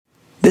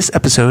This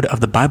episode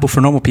of the Bible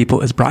for Normal People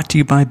is brought to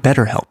you by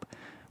BetterHelp.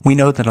 We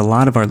know that a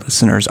lot of our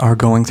listeners are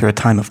going through a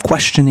time of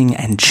questioning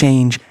and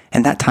change,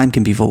 and that time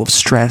can be full of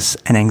stress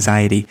and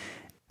anxiety.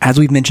 As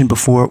we've mentioned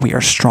before, we are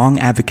strong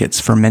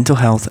advocates for mental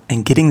health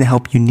and getting the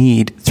help you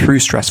need through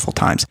stressful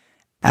times.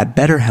 At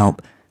BetterHelp,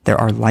 there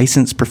are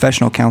licensed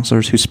professional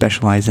counselors who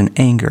specialize in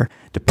anger,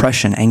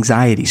 depression,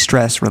 anxiety,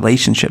 stress,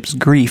 relationships,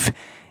 grief,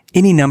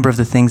 any number of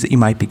the things that you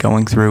might be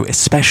going through,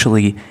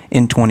 especially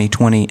in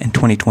 2020 and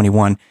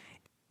 2021.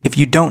 If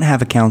you don't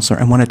have a counselor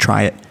and want to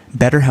try it,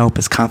 BetterHelp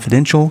is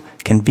confidential,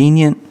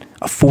 convenient,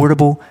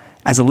 affordable.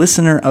 As a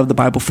listener of the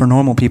Bible for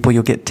Normal People,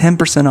 you'll get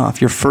 10%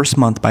 off your first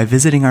month by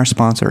visiting our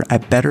sponsor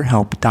at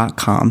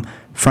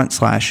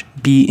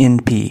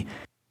betterhelp.com/BNP.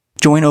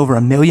 Join over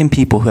 1 million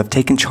people who have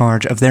taken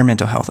charge of their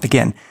mental health.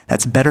 Again,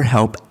 that's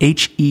BetterHelp,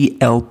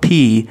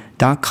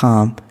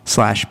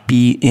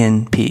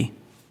 HELP.com/BNP.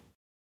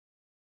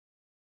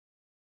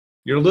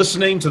 You're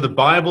listening to the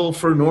Bible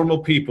for Normal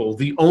People,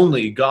 the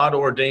only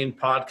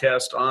God-ordained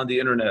podcast on the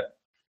internet.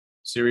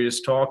 Serious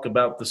talk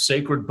about the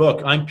sacred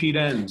book. I'm Pete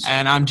Enns.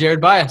 And I'm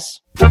Jared Bias.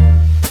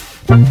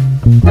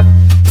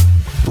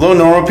 Hello,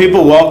 normal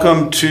people.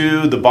 Welcome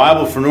to the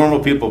Bible for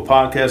Normal People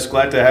podcast.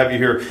 Glad to have you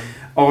here.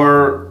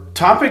 Our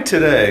topic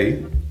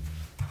today,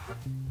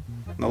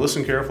 now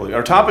listen carefully.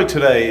 Our topic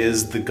today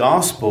is the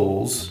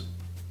Gospels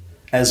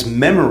as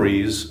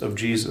memories of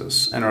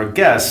Jesus. And our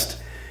guest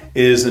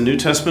is the New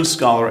Testament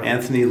scholar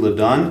Anthony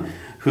Donne,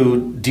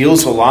 who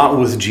deals a lot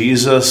with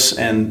Jesus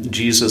and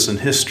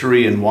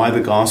history and why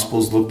the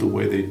Gospels look the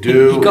way they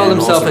do. He called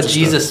himself a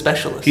Jesus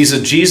specialist. He's a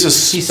Jesus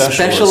specialist. He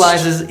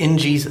specializes in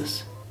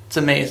Jesus. It's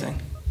amazing.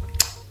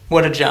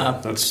 What a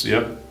job. It's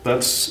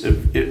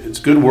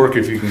good work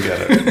if you can get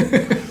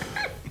it.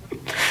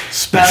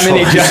 Not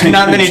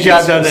many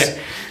jobs out there.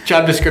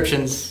 Job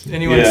descriptions.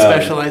 Anyone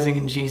specializing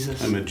in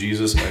Jesus. I'm a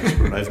Jesus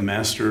expert. I've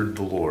mastered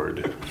the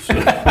Lord. So.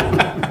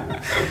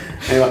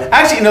 Anyway,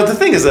 actually, the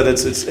thing is that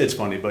it's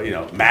funny, but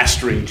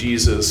mastering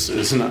Jesus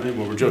is not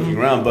what we're joking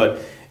around,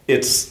 but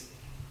it's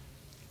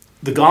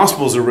the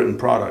Gospels are written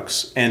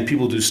products, and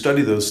people do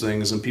study those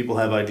things, and people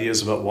have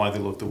ideas about why they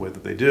look the way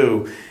that they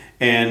do,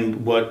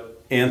 and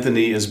what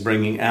Anthony is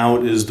bringing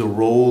out is the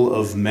role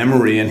of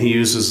memory, and he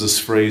uses this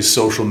phrase,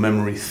 social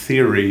memory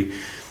theory,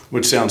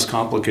 which sounds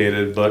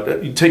complicated, but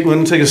want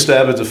to take a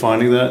stab at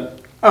defining that?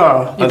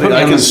 Oh, I think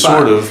I can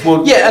sort of.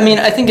 Well, yeah,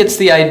 I think it's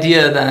the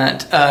idea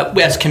that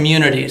as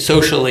community,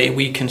 socially,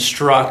 we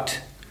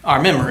construct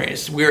our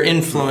memories. We're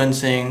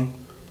influencing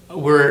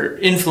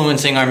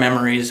our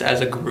memories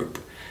as a group.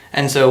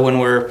 And so when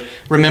we're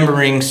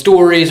remembering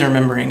stories or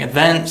remembering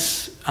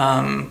events,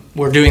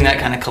 we're doing that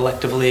kind of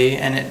collectively,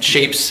 and it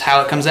shapes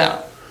how it comes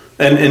out.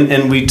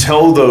 And we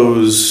tell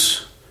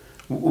those,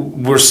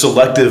 we're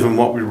selective in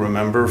what we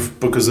remember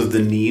because of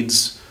the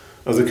needs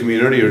of the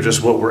community or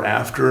just what we're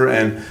after,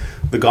 and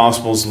the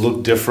Gospels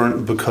look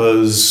different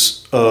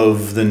because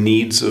of the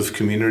needs of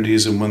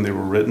communities and when they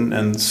were written.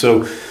 And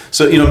so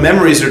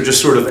memories are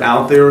just sort of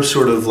out there,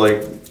 sort of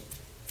like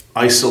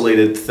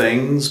isolated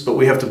things, but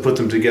we have to put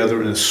them together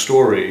in a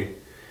story,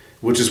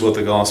 which is what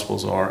the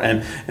Gospels are.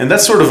 And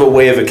that's sort of a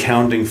way of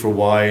accounting for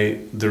why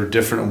they're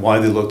different and why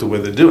they look the way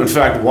they do. In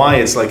fact, why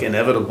it's like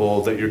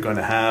inevitable that you're going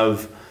to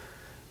have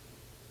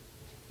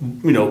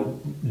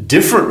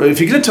different. If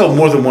you're going to tell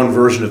more than one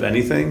version of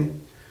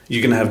anything,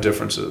 you're going to have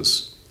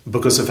differences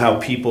because of how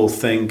people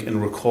think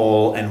and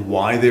recall and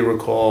why they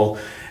recall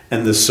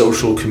and the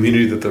social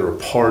community that they're a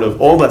part of.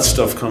 All that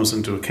stuff comes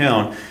into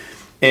account.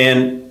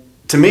 And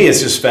to me, it's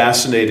just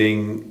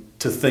fascinating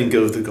to think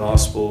of the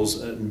Gospels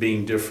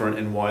being different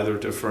and why they're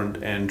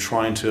different and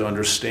trying to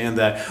understand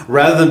that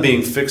rather than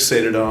being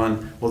fixated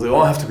on, well, they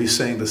all have to be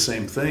saying the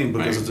same thing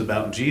because It's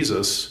about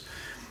Jesus.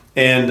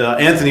 And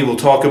Anthony will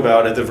talk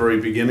about at the very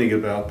beginning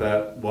about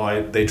that,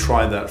 why they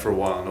tried that for a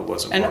while and it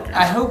wasn't working. And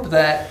I hope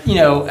that,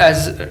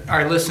 as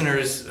our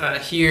listeners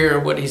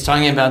hear what he's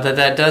talking about,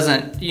 that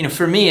doesn't,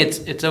 for me,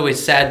 it's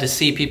always sad to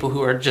see people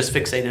who are just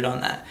fixated on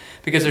that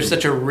because there's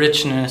such a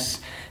richness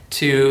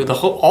to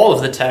all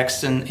of the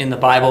texts in the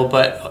Bible,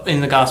 but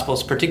in the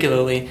Gospels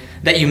particularly,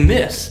 that you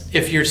miss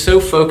if you're so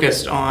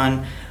focused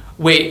on,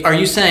 wait, are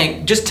you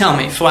saying, just tell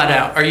me flat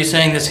out, are you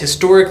saying this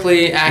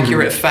historically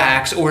accurate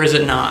facts or is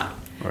it not?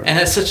 Right. And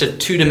that's such a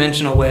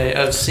two-dimensional way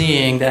of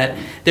seeing that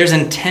there's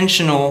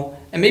intentional,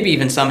 and maybe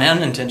even some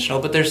unintentional,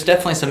 but there's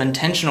definitely some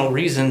intentional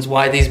reasons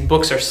why these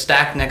books are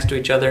stacked next to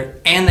each other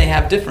and they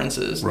have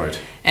differences. Right.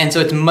 And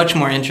so it's much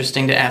more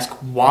interesting to ask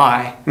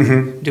why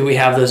do we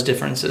have those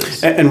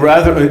differences? And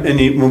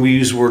when we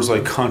use words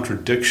like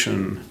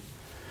contradiction,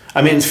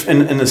 in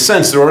a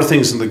sense, there are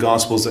things in the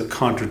Gospels that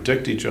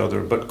contradict each other,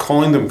 but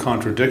calling them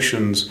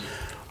contradictions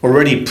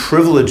already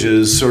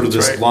privileges sort of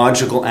this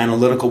logical,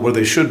 analytical, where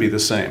they should be the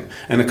same.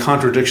 And a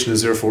contradiction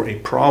is therefore a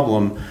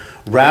problem,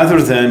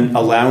 rather than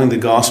allowing the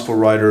gospel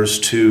writers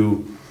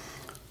to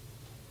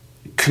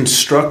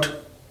construct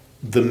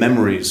the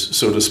memories,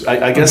 so to speak.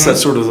 I guess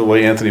that's sort of the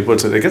way Anthony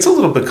puts it. It gets a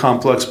little bit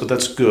complex, but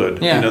that's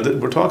good. Yeah.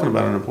 We're talking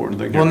about an important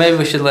thing here. Well, maybe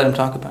we should let him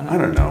talk about it. I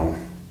don't know.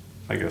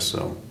 I guess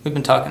so. We've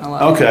been talking a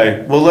lot.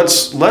 Okay. Well,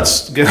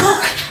 let's get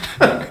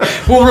on.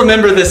 We'll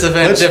remember this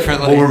event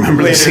differently. We'll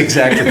remember later. this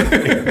exactly.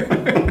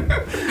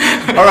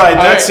 All right,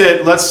 that's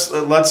it.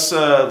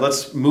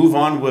 Let's move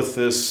on with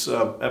this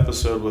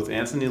episode with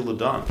Anthony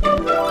LaDonne.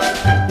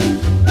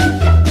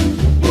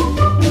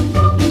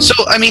 So,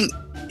 I mean,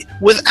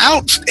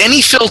 without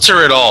any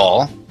filter at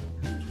all,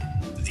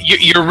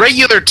 your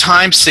regular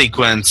time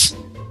sequence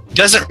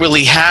doesn't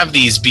really have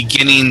these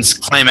beginnings,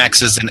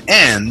 climaxes, and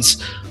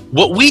ends.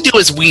 What we do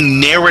is we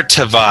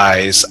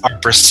narrativize our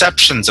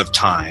perceptions of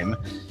time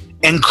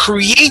and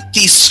create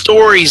these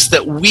stories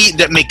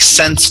that make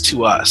sense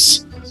to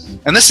us.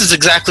 And this is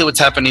exactly what's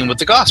happening with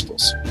the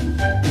Gospels.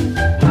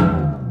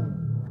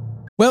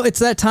 Well, it's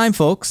that time,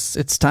 folks.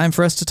 It's time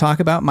for us to talk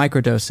about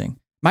microdosing.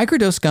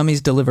 Microdose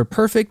gummies deliver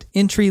perfect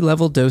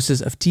entry-level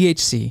doses of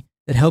THC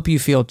that help you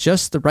feel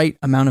just the right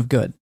amount of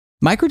good.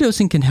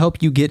 Microdosing can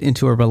help you get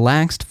into a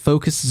relaxed,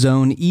 focused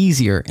zone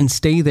easier and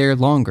stay there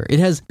longer. It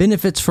has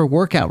benefits for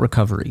workout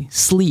recovery,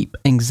 sleep,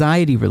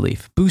 anxiety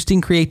relief, boosting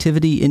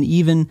creativity, and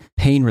even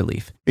pain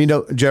relief. You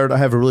know, Jared, I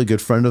have a really good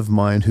friend of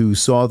mine who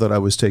saw that I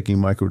was taking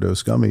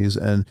microdose gummies,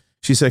 and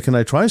she said, can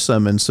I try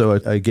some? And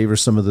so I gave her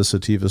some of the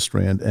sativa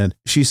strand, and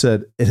she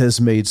said it has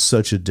made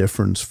such a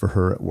difference for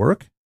her at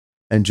work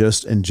and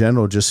just in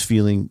general, just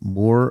feeling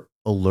more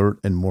alert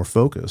and more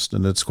focused.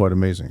 And it's quite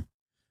amazing.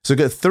 So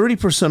get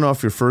 30%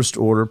 off your first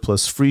order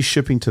plus free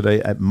shipping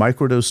today at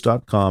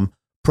microdose.com.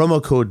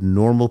 Promo code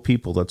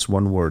NORMALPEOPLE. That's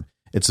one word.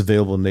 It's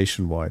available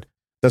nationwide.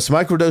 That's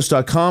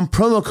microdose.com.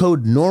 Promo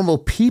code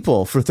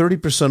NORMALPEOPLE for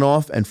 30%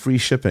 off and free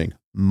shipping.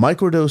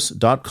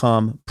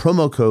 Microdose.com.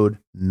 Promo code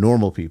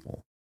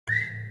NORMALPEOPLE.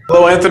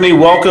 Hello, Anthony.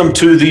 Welcome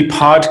to the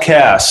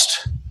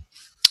podcast.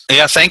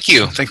 Yeah, thank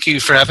you. Thank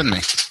you for having me.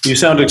 You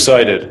sound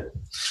excited.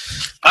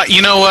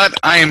 You know what?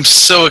 I am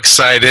so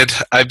excited.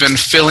 I've been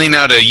filling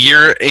out a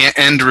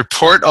year-end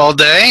report all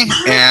day,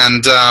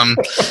 and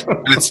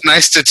it's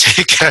nice to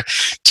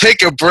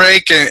take a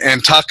break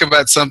and talk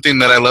about something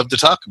that I love to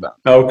talk about.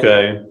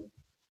 Okay.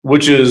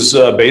 Which is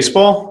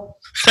baseball?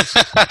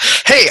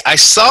 Hey, I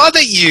saw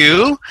that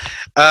you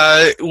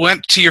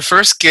went to your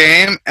first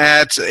game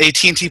at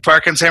AT&T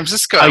Park in San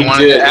Francisco. I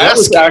wanted to ask. That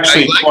was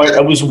actually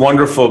it was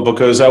wonderful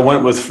because I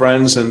went with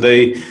friends and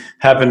they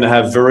happened to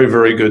have very,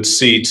 very good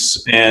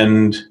seats,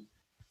 and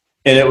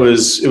it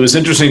was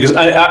interesting because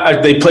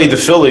they played the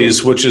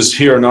Phillies, which is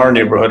here in our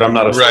neighborhood. I'm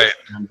not a Phillies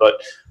fan, but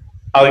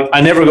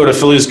I never go to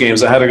Phillies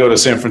games. I had to go to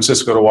San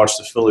Francisco to watch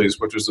the Phillies,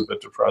 which was a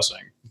bit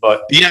depressing.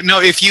 But yeah, no,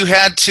 if you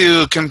had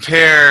to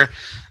compare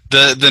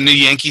the new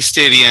Yankee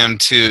Stadium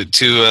to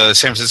San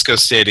Francisco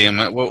Stadium,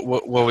 what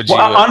would you?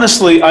 Well,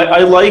 honestly,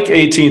 I like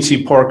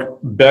AT&T Park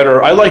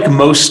better. I like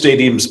most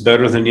stadiums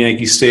better than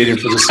Yankee Stadium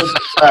for the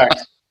simple fact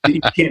that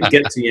you can't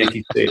get to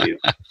Yankee Stadium.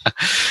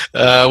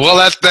 Well,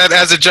 that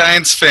as a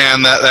Giants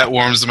fan, that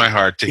warms my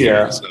heart to hear.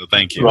 Yeah. So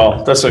thank you.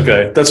 Well, that's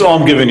okay. That's all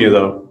I'm giving you,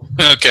 though.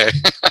 Okay.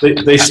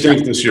 They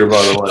stink this year,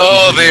 by the way.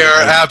 Oh, they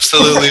are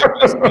absolutely.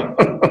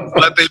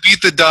 But they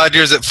beat the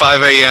Dodgers at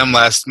 5 a.m.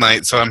 last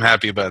night, so I'm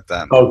happy about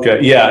that. Okay.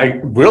 Yeah.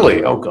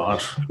 Really? Oh,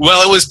 gosh.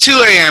 Well, it was 2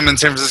 a.m. in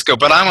San Francisco,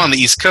 but I'm on the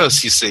East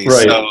Coast, you see.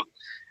 Right. So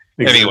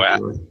anyway.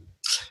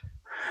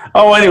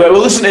 Anyway. Well,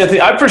 listen,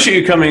 Anthony, I appreciate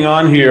you coming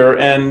on here.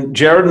 And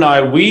Jared and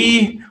I,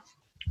 we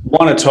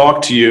want to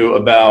talk to you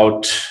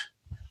about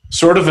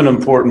sort of an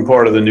important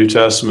part of the New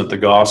Testament, the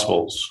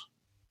Gospels.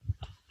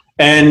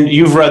 And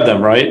you've read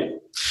them, right?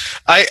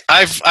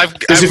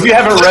 Because if you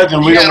haven't read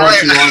them, we don't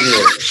want you on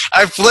here.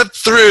 I flipped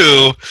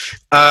through.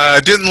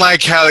 Didn't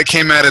like how it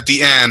came out at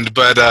the end,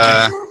 but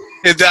I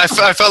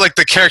felt like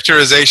the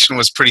characterization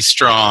was pretty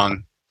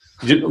strong.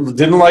 You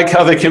didn't like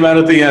how they came out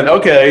at the end.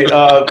 Okay,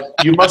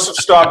 you must have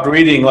stopped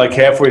reading like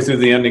halfway through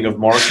the ending of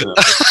Mark.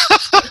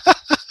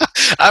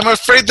 I'm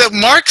afraid that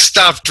Mark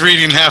stopped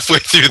reading halfway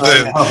through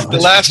the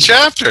last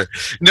chapter.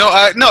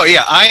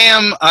 Yeah, I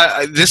am.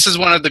 This is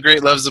one of the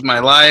great loves of my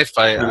life.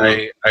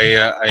 I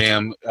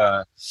am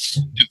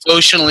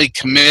devotionally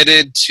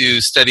committed to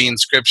studying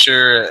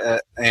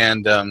Scripture,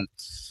 and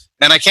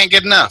I can't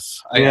get enough.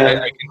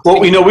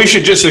 Well, we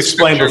should just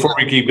explain before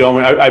we keep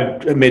going. I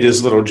made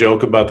this little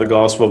joke about the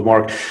Gospel of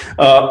Mark.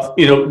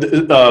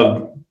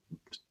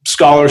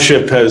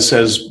 Scholarship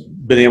has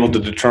been able to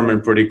determine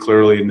pretty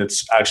clearly, and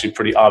it's actually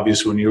pretty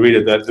obvious when you read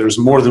it, that there's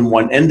more than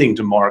one ending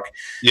to Mark.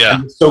 Yeah.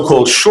 And the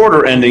so-called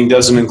shorter ending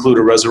doesn't include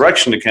a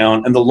resurrection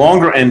account, and the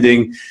longer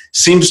ending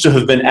seems to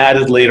have been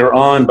added later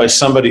on by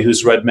somebody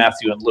who's read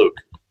Matthew and Luke.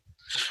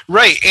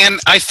 Right, and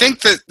I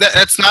think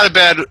that's not a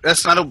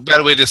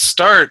bad way to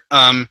start.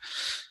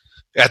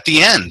 At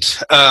the end,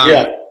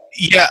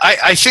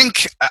 I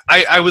think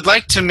I would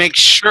like to make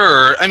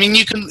sure. I mean,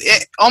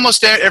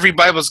 almost every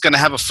Bible is going to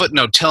have a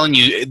footnote telling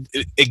you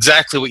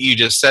exactly what you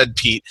just said,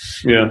 Pete.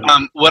 Yeah.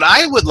 What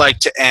I would like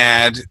to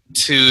add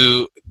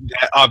to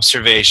that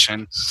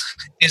observation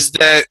is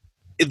that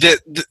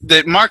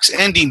Mark's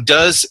ending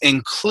does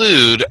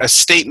include a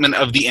statement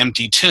of the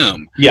empty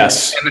tomb.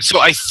 Yes. And so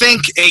I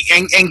think,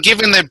 and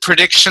given the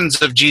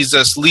predictions of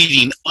Jesus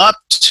leading up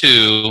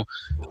to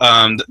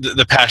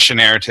the Passion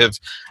narrative,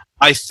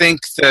 I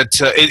think that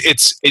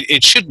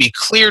it should be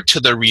clear to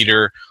the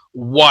reader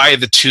why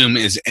the tomb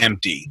is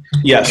empty.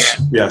 Yes,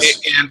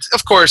 yes. And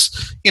of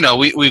course,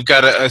 we've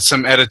got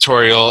some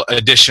editorial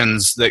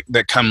additions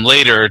that come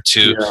later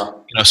to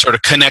sort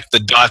of connect the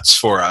dots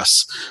for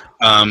us.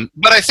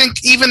 But I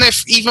think even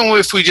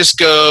if we just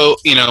go,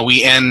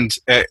 we end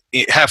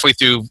halfway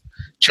through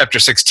chapter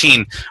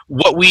 16,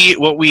 what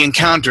we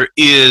encounter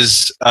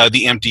is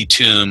the empty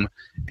tomb,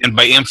 and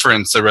by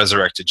inference, the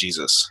resurrected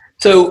Jesus.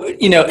 So,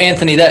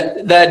 Anthony,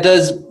 that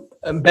does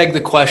beg the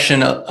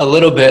question a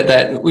little bit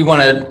that we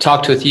want to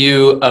talk with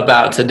you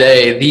about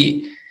today.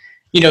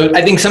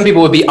 I think some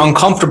people would be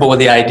uncomfortable with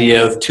the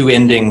idea of two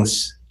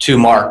endings to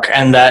Mark,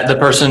 and that the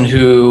person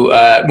who,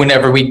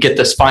 whenever we get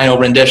this final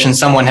rendition,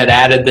 someone had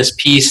added this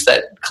piece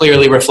that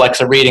clearly reflects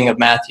a reading of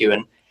Matthew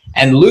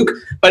and Luke.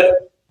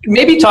 But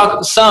maybe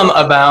talk some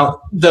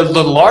about the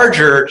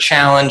larger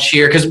challenge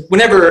here, because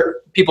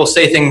whenever people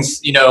say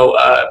things,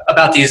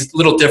 about these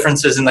little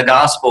differences in the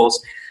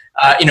Gospels,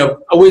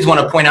 always want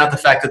to point out the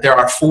fact that there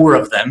are 4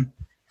 of them,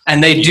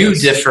 and they do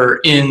differ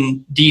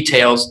in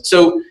details.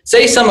 So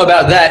say some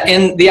about that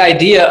and the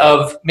idea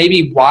of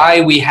maybe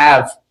why we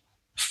have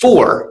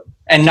 4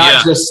 and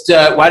not just,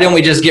 why don't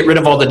we just get rid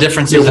of all the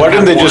differences? Why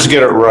didn't they just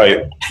get it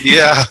right?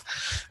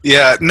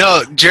 Yeah,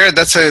 no, Jared,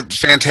 that's a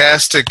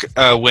fantastic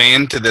way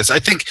into this. I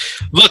think,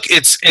 look,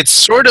 it's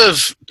sort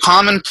of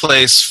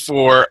commonplace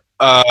for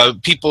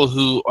people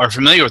who are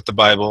familiar with the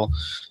Bible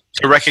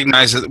to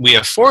recognize that we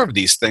have 4 of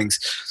these things.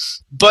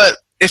 But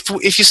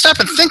if you stop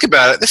and think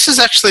about it, this is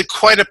actually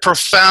quite a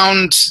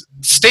profound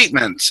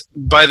statement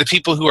by the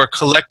people who are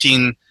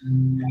collecting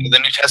the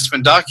New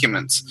Testament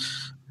documents.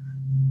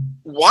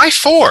 Why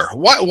 4?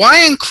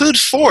 Why include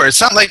 4?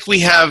 It's not like we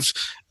have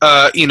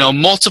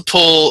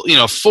multiple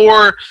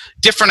 4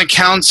 different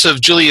accounts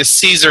of Julius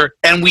Caesar,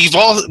 and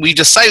we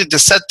decided to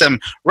set them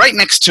right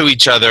next to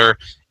each other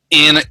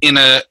in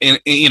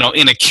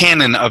a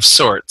canon of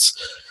sorts.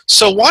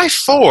 So why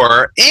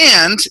 4?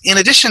 And in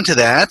addition to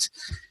that,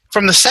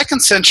 from the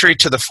 2nd century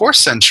to the 4th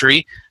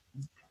century,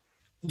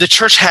 the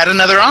church had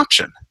another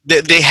option.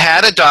 They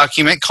had a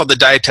document called the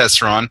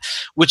Diatessaron,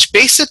 which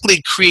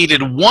basically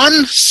created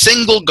one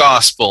single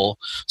gospel,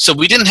 so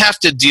we didn't have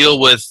to deal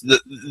with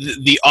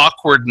the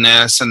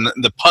awkwardness and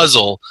the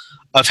puzzle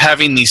of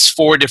having these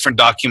 4 different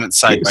documents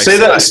side by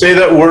side. Say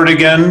that word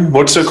again.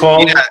 What's it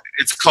called? Yeah,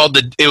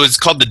 it was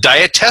called the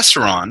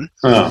Diatessaron.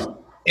 Oh.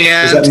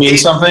 And does that mean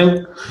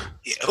something?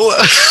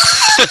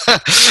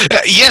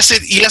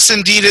 Yes,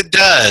 indeed it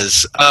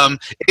does.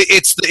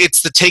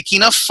 It's the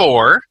taking of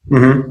 4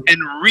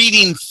 and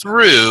reading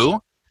through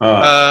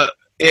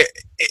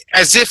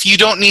as if you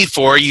don't need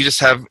 4, you just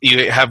have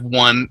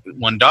one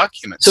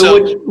document.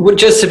 So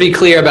just to be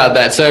clear about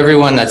that, so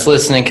everyone that's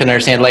listening can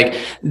understand,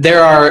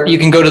 you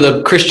can go to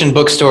the Christian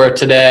bookstore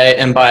today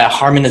and buy a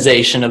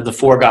harmonization of the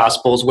 4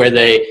 Gospels where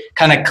they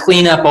kind of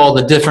clean up all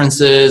the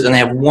differences and they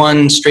have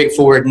one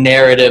straightforward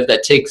narrative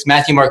that takes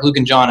Matthew, Mark, Luke,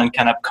 and John and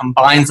kind of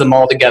combines them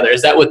all together.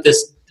 Is that what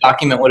this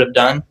document would have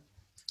done?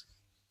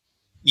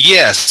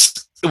 Yes.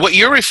 What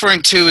you're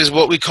referring to is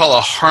what we call a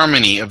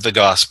harmony of the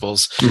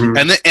Gospels,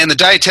 and the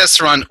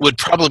Diatessaron would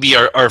probably be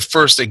our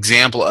first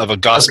example of a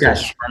gospel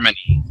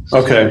harmony.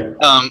 Okay.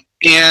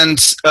 And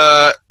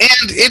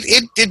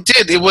it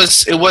did. It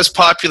was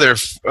popular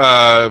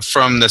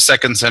from the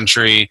 2nd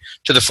century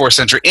to the 4th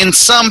century in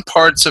some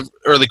parts of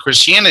early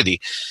Christianity.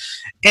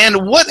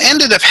 And what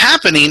ended up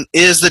happening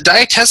is the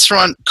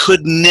Diatessaron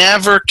could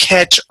never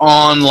catch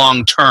on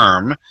long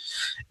term,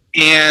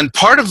 and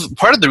part of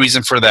the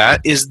reason for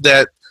that is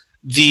that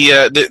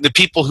the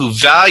people who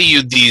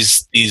valued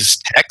these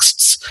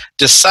texts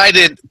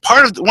decided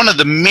one of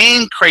the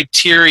main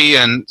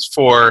criterion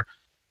for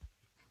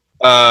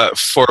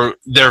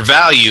their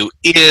value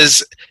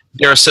is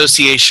their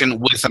association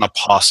with an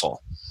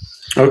apostle.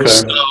 Okay.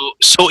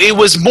 So it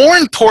was more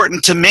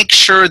important to make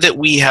sure that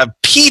we have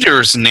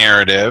Peter's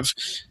narrative,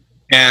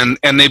 and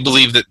they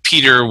believe that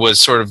Peter was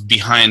sort of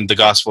behind the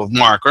Gospel of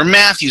Mark, or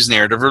Matthew's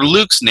narrative, or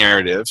Luke's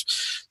narrative.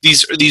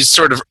 These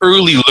sort of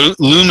early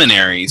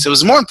luminaries. It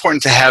was more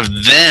important to have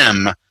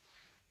them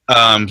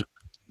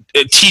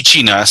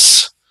teaching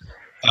us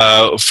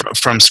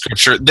from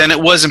Scripture than it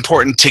was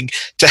important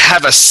to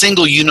have a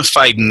single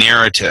unified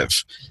narrative.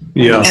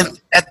 Yeah. And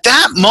at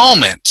that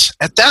moment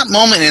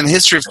in the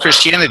history of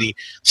Christianity,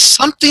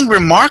 something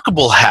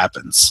remarkable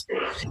happens.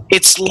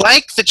 It's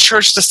like the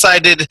church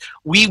decided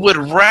we would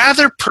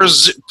rather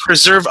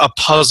preserve a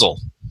puzzle.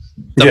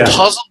 The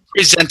puzzle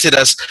presented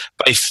us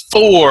by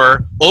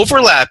 4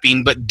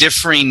 overlapping but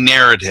differing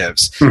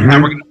narratives. And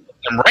we're going to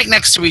put them right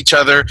next to each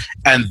other,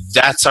 and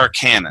that's our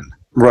canon.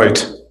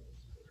 Right.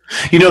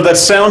 That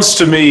sounds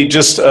to me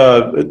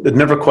it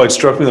never quite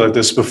struck me like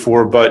this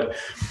before, but,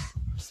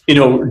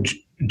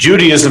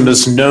 Judaism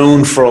is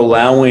known for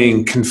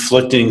allowing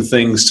conflicting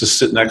things to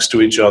sit next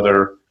to each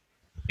other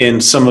in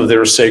some of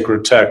their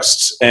sacred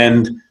texts.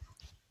 And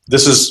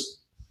this is,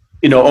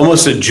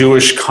 almost a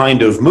Jewish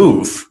kind of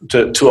move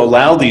to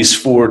allow these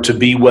 4 to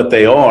be what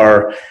they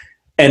are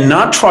and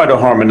not try to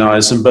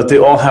harmonize them, but they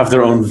all have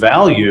their own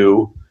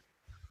value.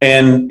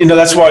 And,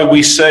 that's why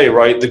we say,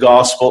 right, the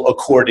gospel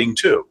according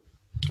to.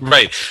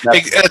 Right.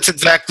 That's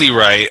exactly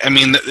right. I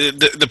mean,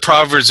 the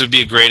Proverbs would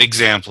be a great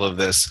example of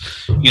this.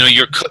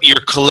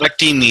 You're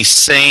collecting these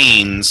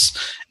sayings,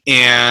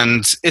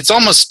 and it's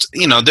almost,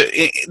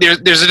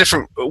 there's a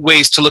different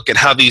ways to look at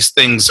how these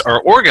things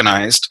are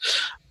organized.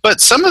 But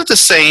some of the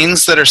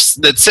sayings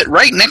that sit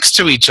right next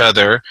to each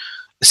other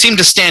seem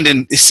to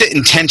sit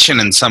in tension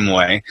in some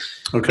way.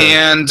 Okay.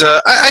 And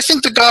I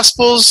think the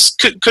Gospels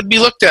could be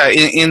looked at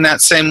in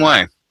that same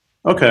way.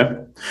 Okay.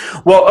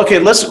 Well, okay,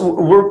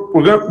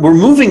 we're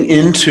moving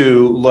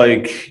into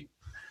like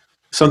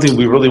something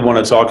we really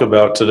want to talk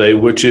about today,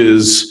 which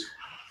is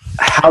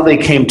how they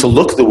came to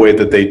look the way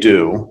that they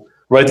do.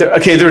 Right there.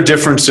 Okay, there are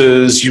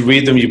differences. You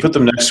read them, you put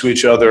them next to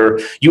each other.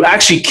 You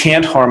actually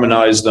can't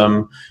harmonize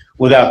them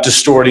without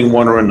distorting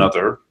one or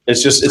another.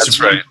 It's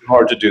really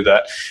hard to do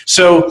that.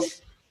 So,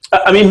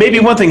 I mean, maybe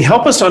one thing,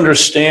 help us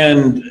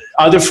understand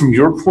either from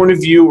your point of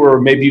view or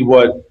maybe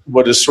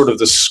what is sort of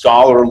the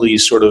scholarly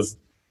sort of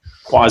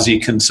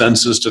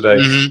quasi-consensus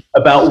today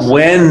about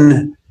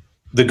when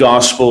the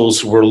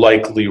Gospels were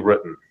likely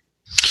written.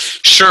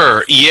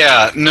 Sure.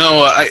 Yeah.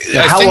 No.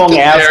 How long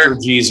after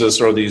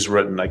Jesus are these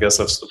written? I guess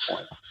that's the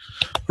point.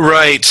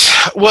 Right.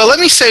 Well, let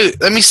me say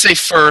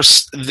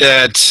first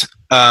that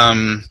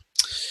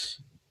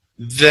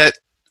that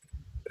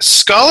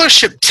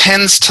scholarship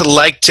tends to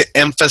like to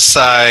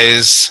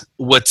emphasize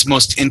what's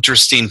most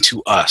interesting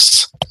to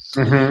us.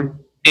 Mm-hmm.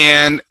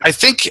 And I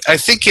think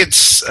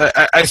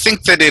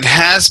that it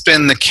has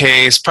been the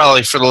case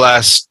probably for the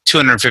last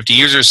 250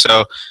 years or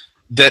so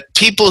that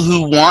people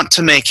who want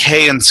to make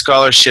hay in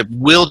scholarship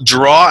will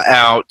draw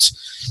out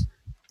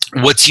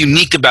what's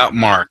unique about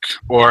Mark,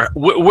 or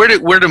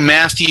where do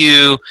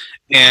Matthew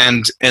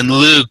and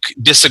Luke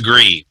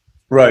disagree,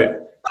 right?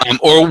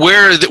 Or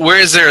where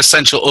is there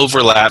essential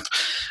overlap?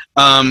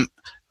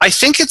 I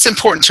think it's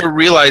important to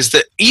realize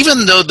that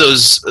even though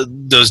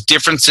those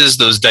differences,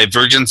 those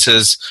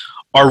divergences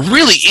are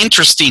really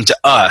interesting to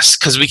us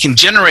because we can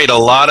generate a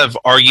lot of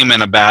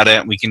argument about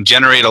it, we can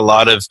generate a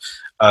lot of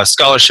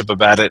scholarship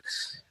about it,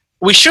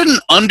 we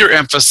shouldn't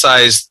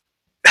underemphasize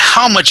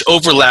how much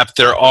overlap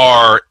there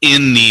are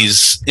in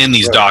these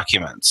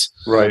documents.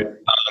 Right.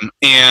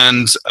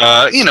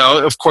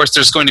 Of course,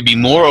 there's going to be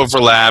more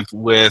overlap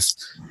with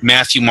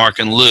Matthew, Mark,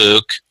 and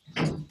Luke,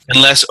 and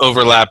less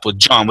overlap with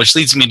John, which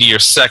leads me to your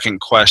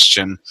second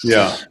question.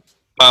 Yeah.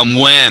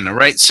 When,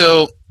 right?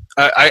 So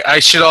I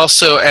should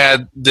also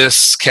add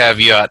this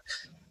caveat.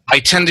 I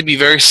tend to be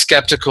very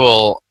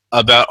skeptical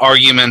about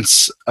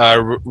arguments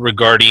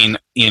regarding,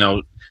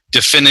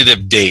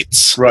 definitive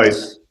dates. Right.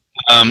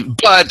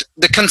 But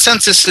the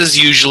consensus is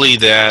usually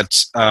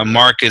that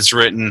Mark is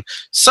written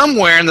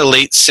somewhere in the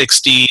late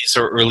 60s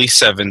or early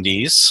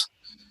 70s,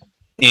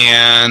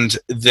 and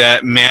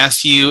that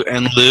Matthew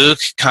and Luke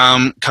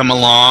come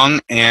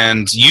along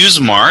and use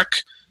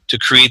Mark to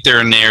create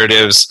their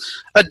narratives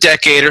a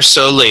decade or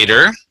so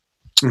later.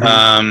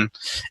 Mm-hmm.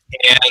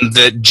 And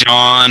that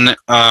John,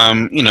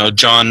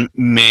 John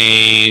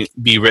may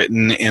be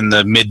written in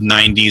the mid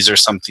 90s or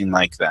something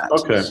like that.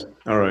 Okay,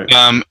 all right.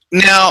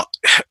 Now,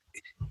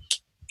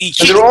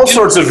 there are all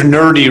sorts of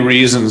nerdy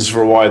reasons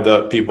for why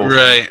the people,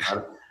 right?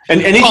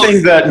 And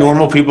anything that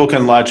normal people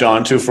can latch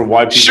onto for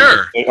why people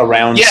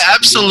around. Yeah,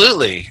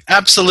 absolutely.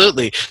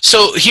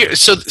 So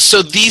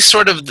these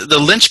sort of the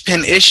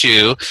linchpin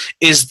issue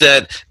is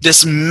that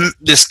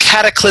this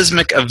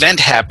cataclysmic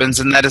event happens,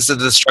 and that is the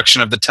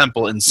destruction of the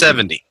temple in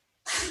 70.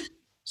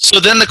 So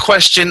then the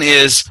question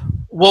is,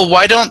 well,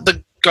 why don't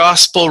the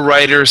gospel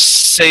writers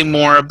say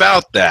more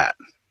about that?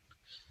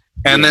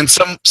 And then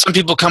some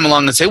people come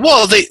along and say,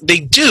 well, they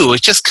do.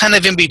 It's just kind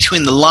of in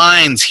between the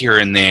lines here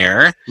and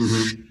there.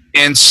 Mm-hmm.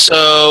 And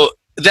so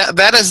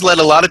that has led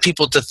a lot of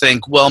people to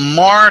think, well,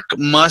 Mark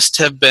must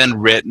have been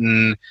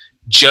written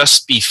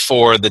just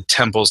before the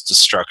temple's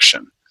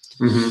destruction.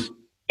 Mm-hmm.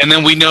 And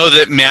then we know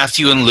that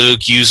Matthew and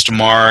Luke used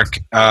Mark,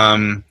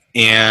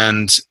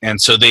 and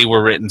so they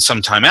were written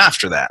sometime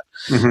after that.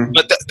 Mm-hmm.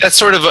 But that's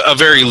sort of a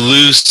very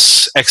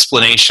loose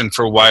explanation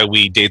for why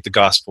we date the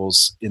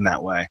Gospels in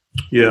that way.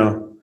 Yeah.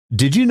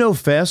 Did you know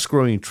Fast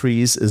Growing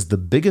Trees is the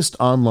biggest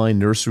online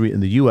nursery in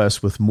the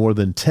U.S. with more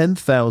than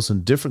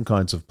 10,000 different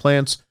kinds of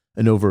plants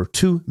and over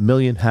 2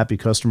 million happy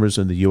customers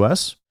in the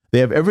U.S.? They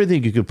have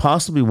everything you could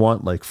possibly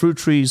want, like fruit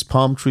trees,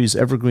 palm trees,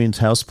 evergreens,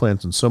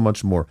 houseplants, and so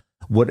much more.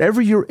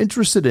 Whatever you're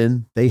interested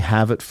in, they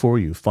have it for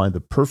you. Find the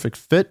perfect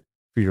fit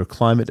for your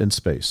climate and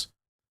space.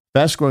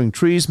 Fast Growing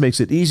Trees makes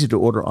it easy to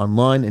order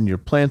online, and your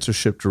plants are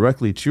shipped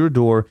directly to your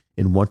door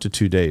in 1 to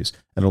 2 days.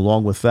 And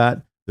along with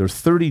that, their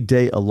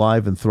 30-day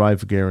Alive and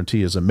Thrive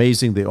guarantee is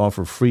amazing. They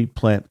offer free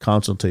plant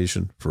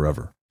consultation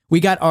forever. We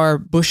got our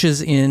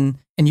bushes in,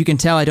 and you can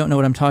tell I don't know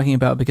what I'm talking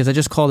about because I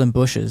just called them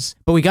bushes.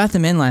 But we got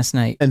them in last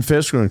night. And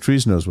Fast Growing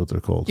Trees knows what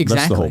they're called. Exactly.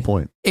 That's the whole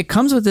point. It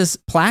comes with this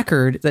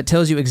placard that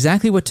tells you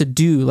exactly what to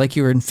do like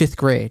you were in 5th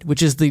grade,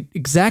 which is the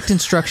exact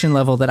instruction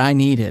level that I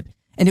needed.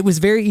 And it was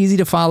very easy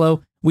to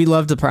follow. We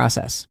loved the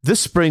process. This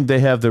spring,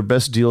 they have their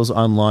best deals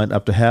online,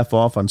 up to half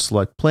off on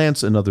select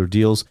plants and other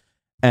deals.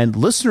 And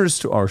listeners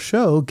to our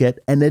show get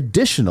an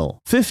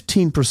additional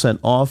 15%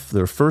 off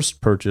their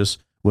first purchase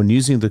when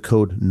using the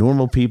code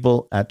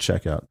NORMALPEOPLE at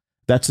checkout.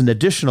 That's an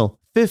additional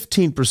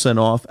 15%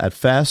 off at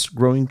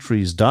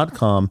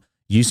fastgrowingtrees.com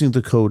using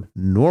the code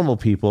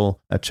NORMALPEOPLE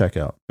at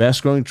checkout.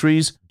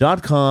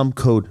 Fastgrowingtrees.com,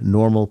 code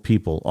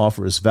NORMALPEOPLE.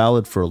 Offer is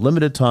valid for a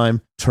limited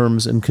time.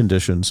 Terms and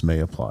conditions may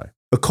apply.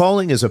 A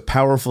calling is a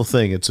powerful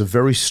thing. It's a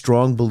very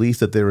strong belief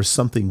that there is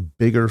something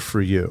bigger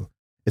for you.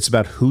 It's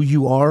about who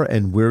you are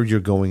and where you're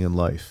going in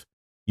life.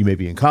 You may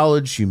be in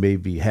college, you may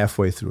be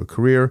halfway through a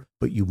career,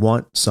 but you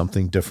want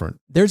something different.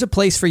 There's a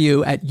place for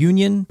you at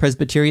Union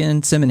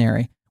Presbyterian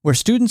Seminary, where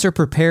students are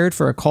prepared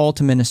for a call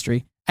to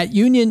ministry. At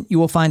Union, you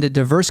will find a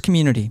diverse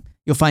community.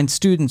 You'll find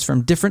students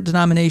from different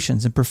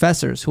denominations and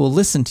professors who will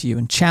listen to you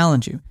and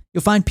challenge you.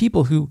 You'll find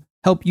people who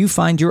help you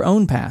find your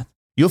own path.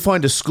 You'll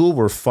find a school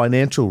where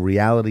financial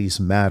realities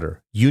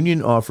matter.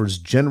 Union offers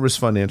generous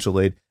financial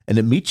aid, and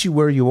it meets you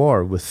where you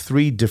are with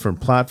 3 different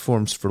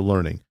platforms for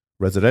learning: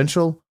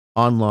 residential,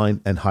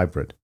 online, and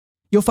hybrid.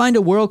 You'll find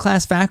a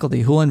world-class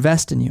faculty who will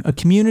invest in you, a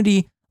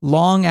community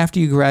long after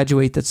you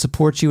graduate that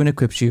supports you and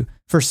equips you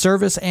for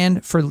service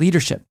and for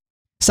leadership.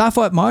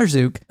 Safwat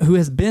Marzouk, who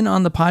has been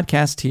on the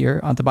podcast here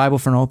on the Bible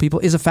for Normal People,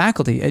 is a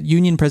faculty at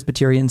Union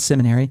Presbyterian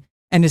Seminary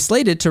and is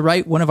slated to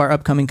write one of our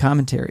upcoming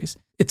commentaries.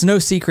 It's no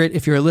secret,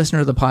 if you're a listener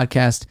to the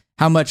podcast,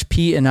 how much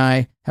Pete and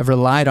I have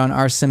relied on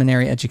our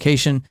seminary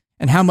education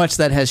and how much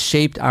that has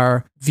shaped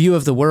our view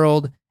of the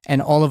world and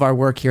all of our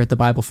work here at the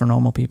Bible for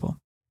Normal People.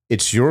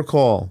 It's your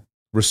call.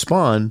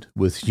 Respond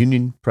with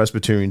Union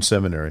Presbyterian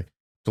Seminary.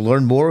 To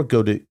learn more,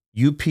 go to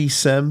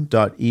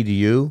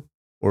upsem.edu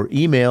or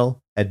email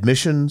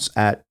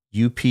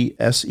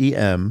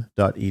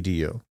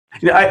admissions@upsem.edu.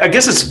 I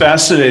guess it's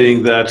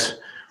fascinating that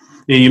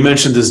you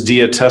mentioned this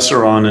dia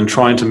tesserae and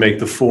trying to make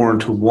the 4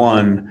 into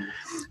 1.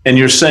 And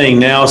you're saying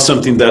now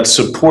something that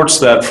supports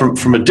that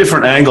from a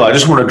different angle. I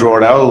just want to draw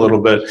it out a little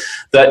bit.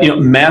 That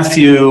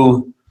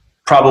Matthew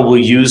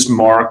probably used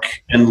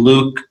Mark and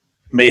Luke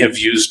may have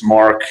used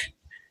Mark,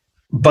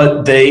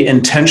 but they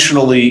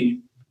intentionally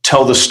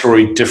tell the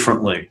story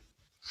differently.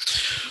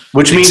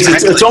 Which means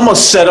it's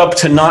almost set up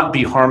to not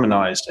be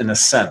harmonized in a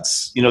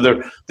sense.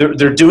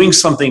 They're doing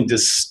something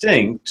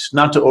distinct,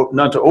 not to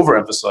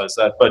overemphasize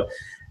that, but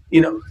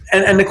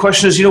and the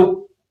question is,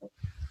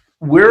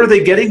 where are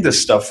they getting this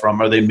stuff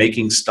from? Are they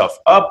making stuff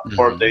up? Mm-hmm.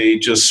 Or are they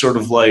just sort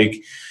of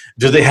like,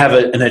 do they have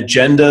an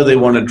agenda they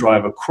want to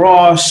drive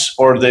across?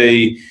 Or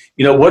they,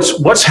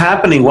 what's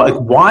happening?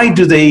 Why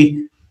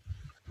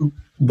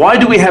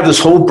do we have this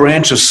whole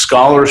branch of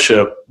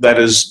scholarship that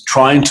is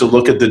trying to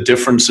look at the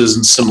differences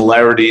and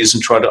similarities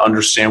and try to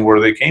understand where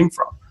they came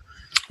from?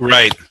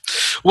 Right.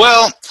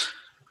 Well,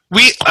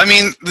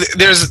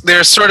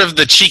 there's sort of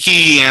the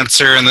cheeky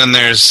answer, and then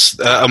there's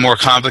a more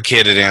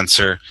complicated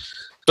answer.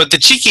 But the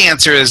cheeky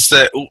answer is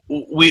that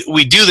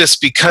we do this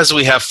because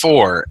we have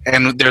 4,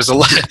 and there's a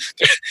lot.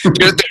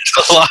 There's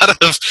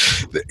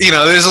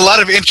a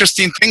lot of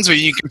interesting things where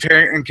you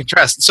compare and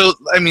contrast. So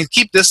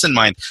keep this in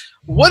mind.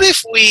 What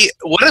if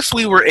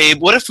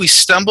we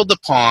stumbled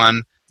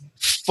upon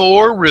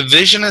 4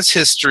 revisionist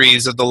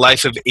histories of the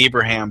life of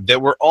Abraham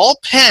that were all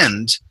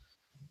penned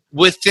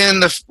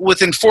within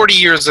 40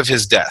 years of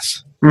his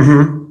death?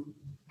 Mm-hmm.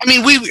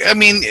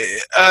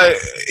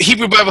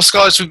 Hebrew Bible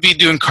scholars would be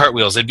doing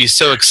cartwheels. They'd be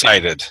so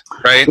excited,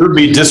 right? There would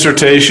be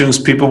dissertations.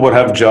 People would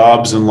have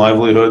jobs and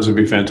livelihoods. It'd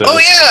be fantastic. Oh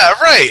yeah,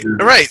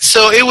 right.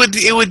 So it would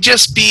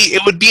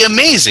be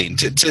amazing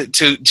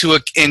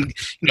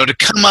to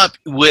come up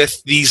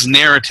with these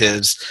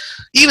narratives,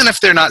 even if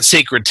they're not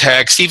sacred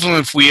texts. Even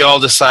if we all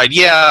decide,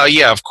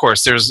 yeah, of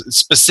course, there's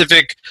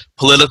specific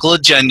political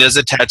agendas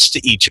attached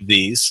to each of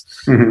these.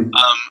 Mm-hmm.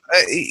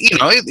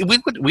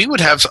 We would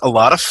have a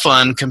lot of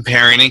fun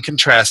comparing and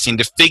contrasting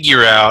to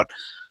figure out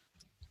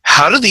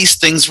how do these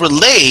things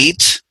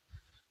relate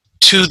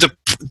to the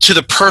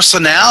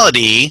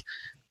personality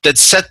that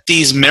set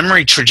these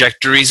memory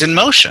trajectories in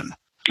motion.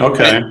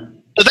 Okay.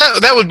 So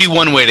that would be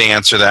one way to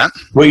answer that.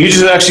 Well, you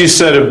just actually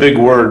said a big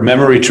word,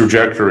 memory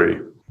trajectory.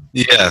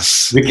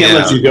 Yes. We can't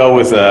let you go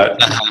with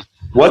that. Uh-huh.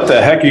 What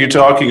the heck are you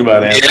talking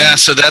about, Anthony? Yeah,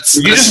 so that's...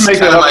 Did you just make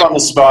that up on the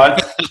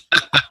spot?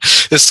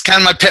 This is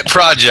kind of my pet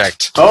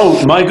project.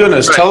 Oh, my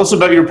goodness. Right. Tell us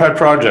about your pet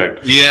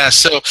project. Yeah,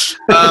 so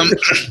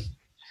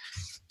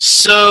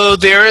so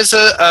there is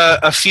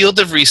a field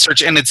of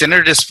research, and it's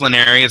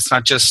interdisciplinary. It's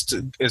not just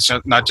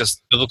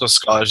biblical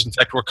scholars. In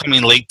fact, we're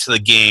coming late to the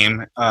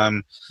game.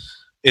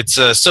 It's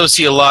a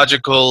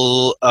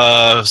sociological,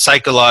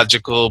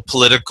 psychological,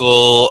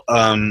 political,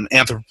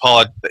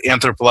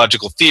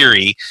 anthropological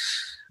theory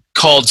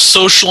called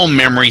social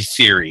memory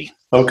theory.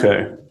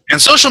 Okay.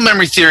 And social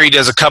memory theory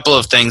does a couple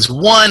of things.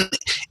 One,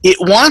 it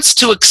wants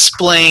to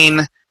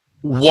explain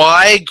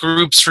why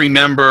groups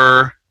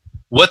remember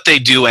what they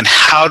do and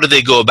how do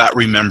they go about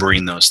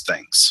remembering those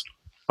things.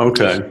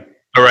 Okay.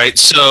 All right.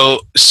 So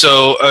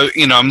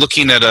I'm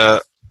looking at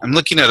a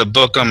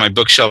book on my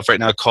bookshelf right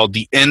now called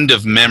The End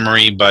of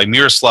Memory by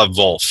Miroslav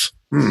Volf.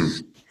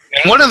 And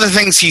one of the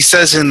things he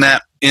says in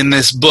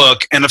this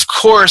book, and of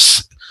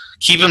course,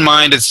 keep in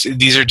mind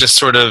these are just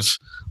sort of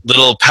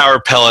little power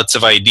pellets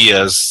of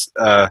ideas.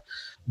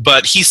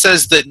 But he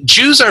says that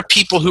Jews are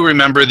people who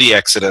remember the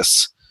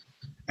Exodus,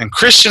 and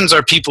Christians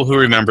are people who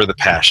remember the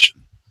Passion.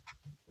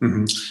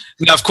 Mm-hmm.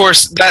 Now, of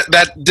course,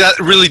 that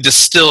really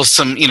distills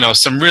some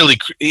really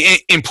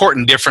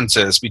important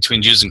differences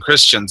between Jews and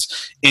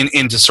Christians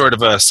into sort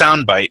of a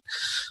soundbite.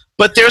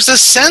 But there's a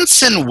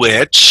sense in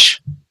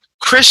which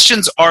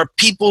Christians are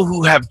people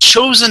who have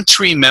chosen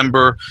to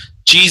remember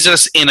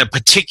Jesus in a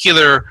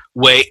particular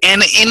way,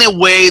 and in a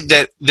way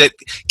that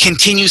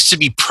continues to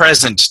be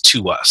present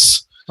to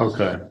us.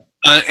 Okay.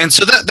 And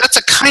so that's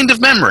a kind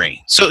of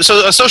memory. So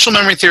a social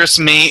memory theorist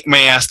may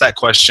ask that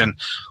question: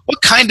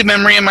 what kind of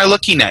memory am I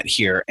looking at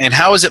here, and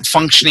how is it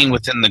functioning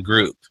within the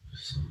group?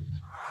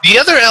 The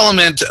other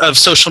element of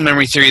social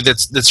memory theory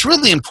that's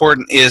really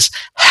important is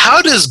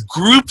how does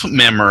group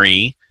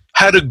memory,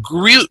 how do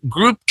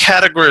group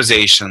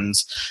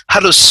categorizations,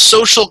 how do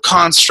social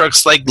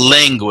constructs like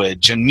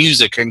language and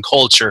music and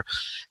culture,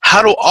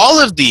 how do all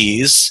of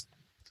these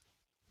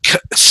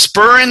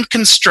spur and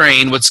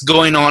constrain what's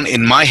going on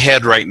in my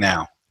head right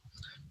now?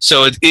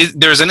 So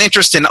there's an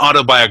interest in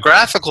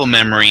autobiographical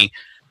memory,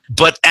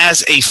 but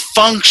as a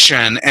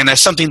function and as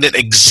something that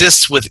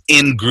exists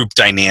within group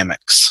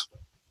dynamics.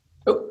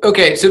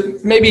 Okay, so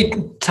maybe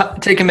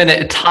take a minute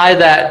and tie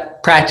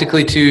that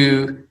practically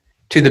to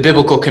the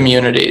biblical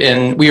community.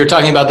 And we were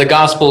talking about the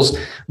Gospels,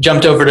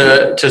 jumped over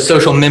to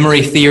social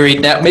memory theory.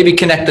 Now maybe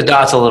connect the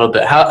dots a little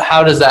bit.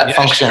 How does that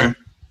function? Sure.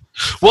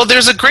 Well,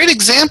 there's a great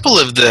example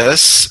of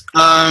this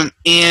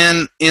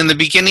in the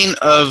beginning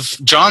of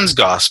John's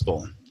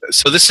Gospel.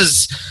 So this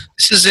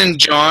is in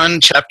John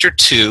chapter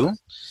 2,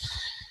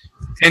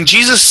 and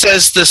Jesus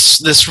says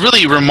this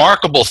really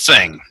remarkable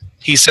thing.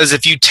 He says,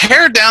 "If you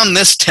tear down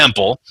this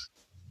temple,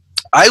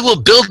 I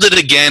will build it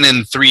again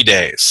in 3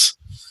 days."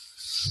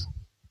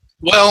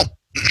 Well,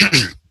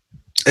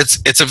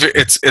 it's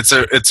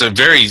a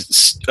very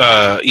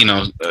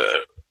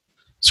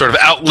sort of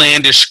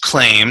outlandish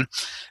claim.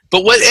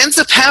 But what ends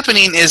up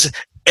happening is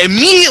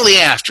immediately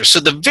after,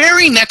 so the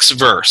very next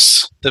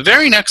verse, the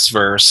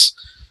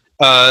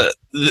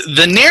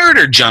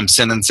narrator jumps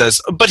in and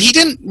says, but he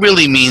didn't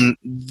really mean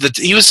that.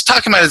 He was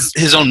talking about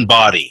his own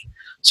body.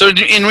 So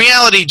in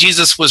reality,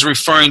 Jesus was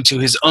referring to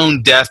his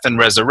own death and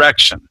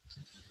resurrection.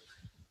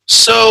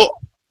 So,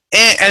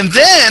 and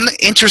then,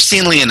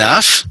 interestingly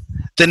enough,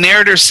 the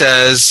narrator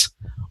says,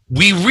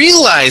 we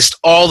realized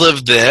all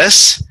of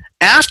this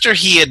after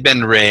he had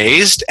been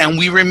raised, and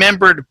we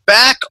remembered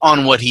back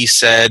on what he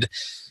said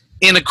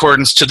in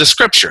accordance to the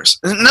scriptures.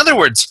 In other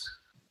words,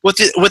 what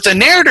the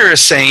narrator is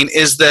saying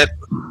is that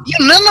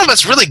none of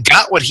us really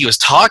got what he was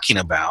talking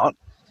about,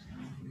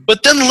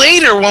 but then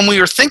later when we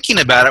were thinking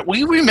about it,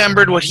 we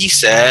remembered what he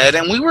said,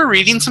 and we were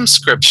reading some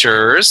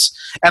scriptures,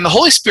 and the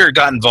Holy Spirit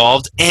got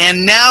involved,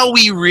 and now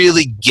we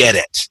really get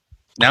it.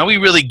 Now we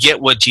really get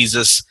what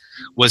Jesus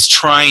was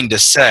trying to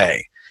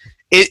say.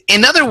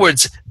 In other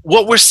words,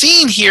 what we're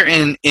seeing here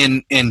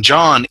in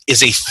John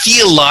is a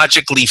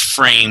theologically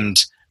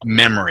framed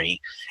memory,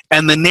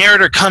 and the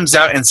narrator comes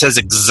out and says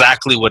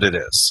exactly what it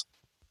is.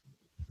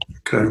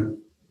 Okay.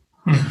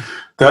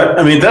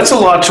 That's a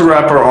lot to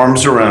wrap our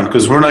arms around,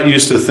 because we're not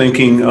used to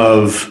thinking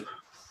of,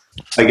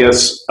 I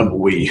guess,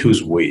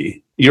 who's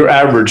we? Your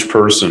average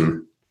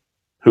person,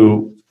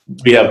 who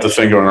we have the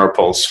finger on our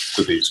pulse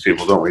to these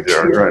people, don't we,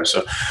 Jared? Right.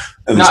 So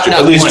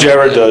at least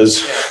Jared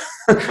does.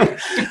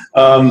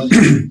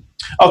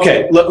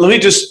 Okay, let me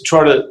just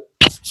try to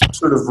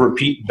sort of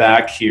repeat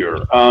back here.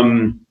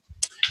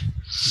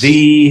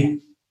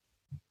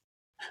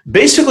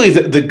 Basically,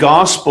 the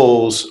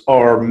Gospels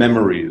are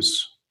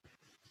memories.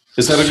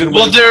 Is that a good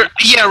Well, way?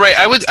 right.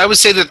 I would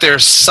say that they're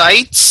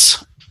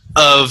sites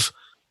of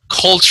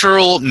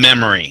cultural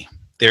memory.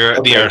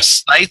 They are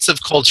sites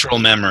of cultural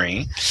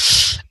memory,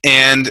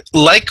 and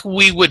like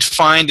we would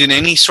find in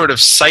any sort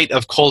of site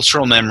of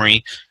cultural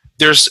memory,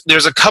 there's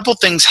a couple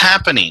things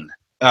happening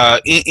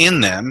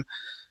in them.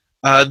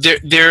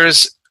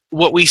 There's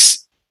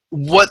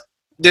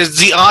there's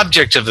the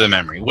object of the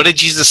memory. What did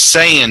Jesus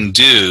say and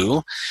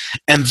do?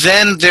 And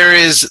then there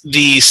is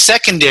the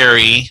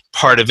secondary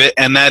part of it,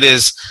 and that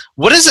is,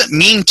 what does it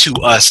mean to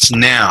us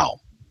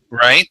now,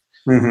 right?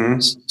 Mm-hmm.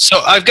 So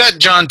I've got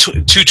John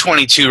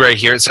 2:22 right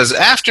here. It says,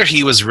 after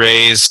he was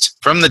raised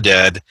from the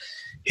dead,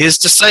 his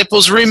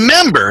disciples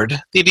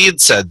remembered that he had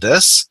said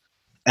this,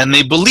 and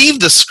they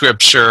believed the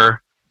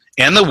scripture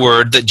and the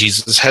word that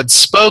Jesus had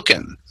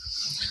spoken.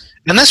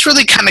 And this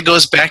really kind of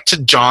goes back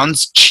to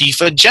John's chief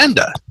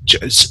agenda.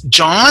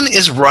 John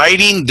is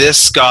writing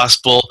this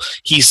gospel,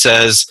 he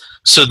says,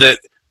 so that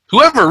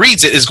whoever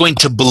reads it is going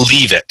to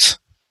believe it.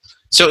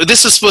 So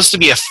this is supposed to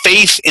be a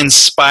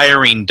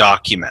faith-inspiring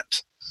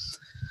document,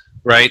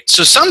 right?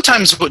 So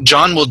sometimes what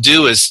John will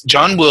do is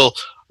John will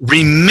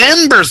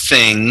remember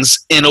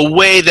things in a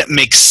way that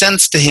makes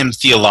sense to him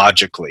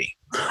theologically.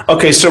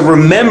 Okay, so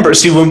remember,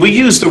 see, when we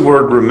use the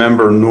word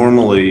remember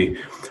normally,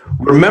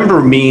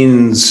 remember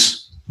means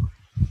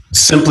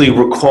simply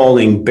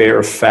recalling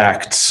bare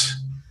facts.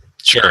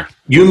 Sure.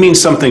 You mean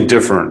something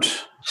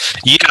different.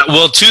 Yeah,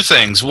 well, two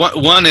things.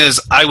 One is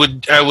I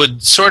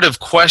would sort of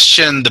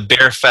question the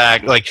bare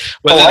fact, like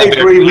whether I the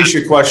bare agree. We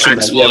should question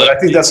that. facts Yeah, but I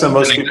think that's how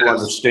most will people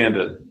exist. understand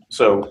it.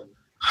 So,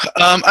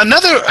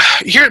 Another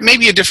here,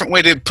 maybe a different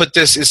way to put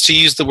this is to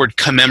use the word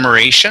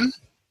commemoration.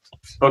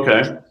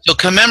 okay. So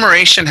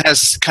commemoration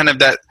has kind of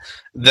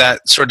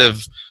that sort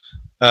of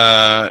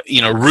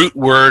root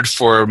word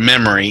for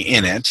memory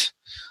in it.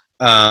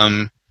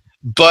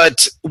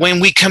 But when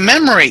we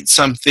commemorate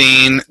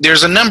something,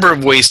 there's a number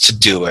of ways to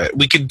do it.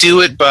 We could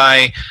do it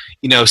by,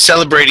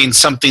 celebrating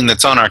something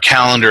that's on our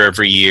calendar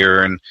every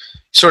year and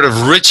sort of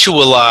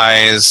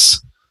ritualize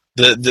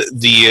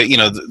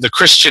the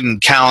Christian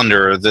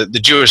calendar, the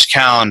Jewish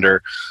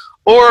calendar.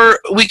 Or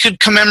we could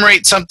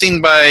commemorate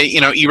something by,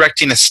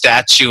 erecting a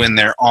statue in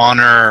their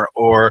honor,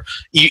 or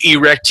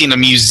erecting a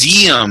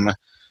museum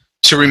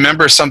to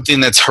remember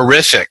something that's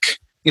horrific.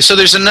 So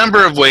there's a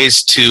number of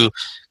ways to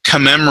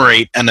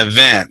commemorate an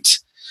event.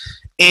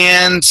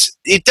 And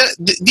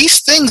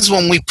these things,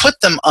 when we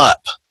put them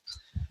up,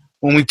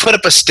 when we put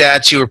up a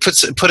statue or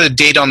put a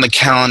date on the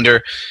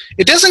calendar,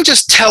 it doesn't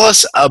just tell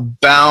us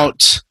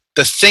about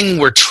the thing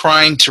we're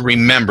trying to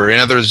remember. In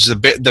other words,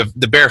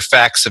 the bare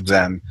facts of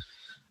them,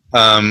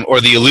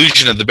 or the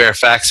illusion of the bare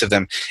facts of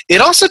them.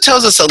 It also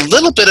tells us a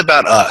little bit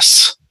about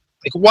us.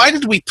 Like, why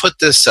did we put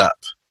this up?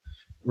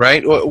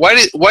 Right?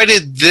 Why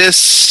did this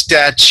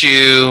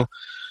statue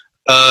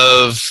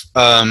of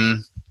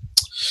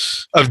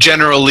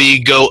General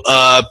Lee go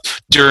up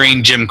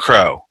during Jim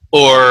Crow?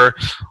 Or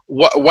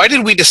why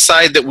did we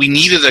decide that we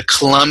needed a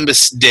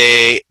Columbus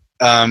Day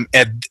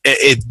at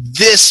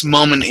this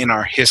moment in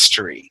our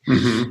history?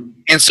 Mm-hmm.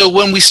 And so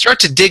when we start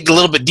to dig a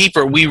little bit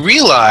deeper, we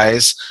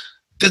realize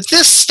that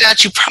this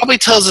statue probably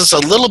tells us a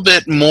little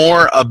bit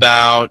more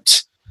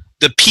about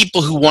the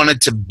people who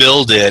wanted to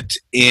build it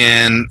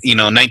in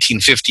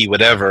 1950,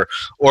 whatever,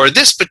 or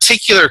this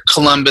particular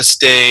Columbus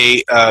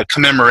Day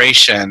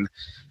commemoration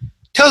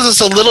tells us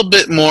a little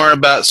bit more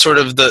about sort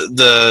of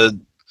the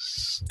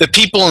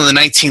people in the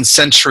 19th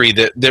century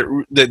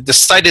that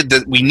decided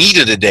that we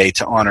needed a day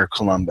to honor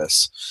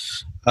Columbus.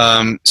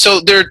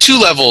 So there are two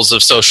levels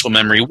of social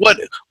memory. What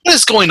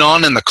is going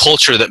on in the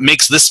culture that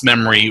makes this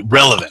memory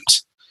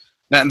relevant?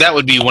 That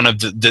would be one of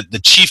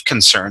the chief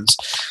concerns.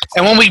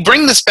 And when we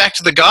bring this back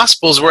to the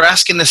Gospels, we're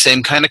asking the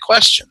same kind of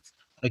question.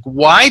 Like,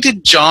 why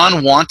did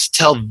John want to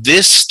tell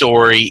this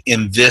story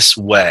in this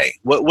way?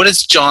 What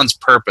is John's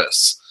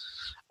purpose?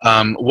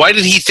 Why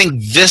did he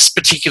think this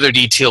particular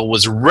detail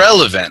was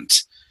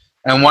relevant?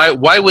 And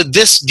why would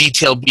this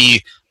detail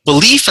be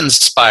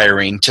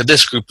belief-inspiring to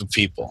this group of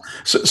people?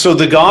 So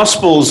the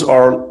Gospels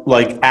are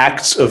like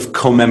acts of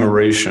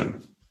commemoration.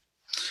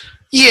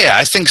 Yeah,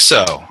 I think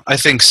so. I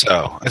think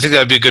that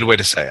would be a good way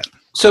to say it.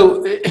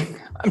 So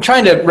I'm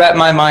trying to wrap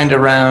my mind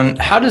around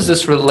how does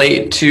this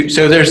relate to,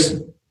 so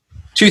there's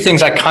two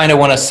things I kind of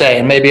want to say,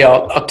 and maybe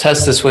I'll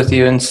test this with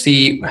you and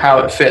see how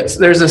it fits.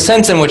 There's a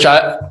sense in which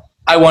I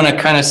want to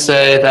kind of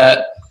say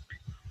that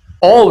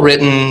all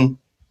written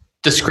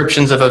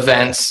descriptions of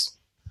events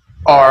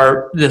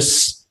are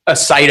a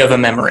site of a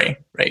memory,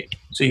 right?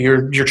 So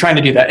you're trying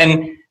to do that.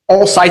 And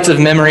all sites of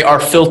memory are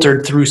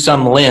filtered through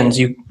some lens.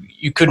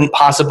 You couldn't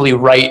possibly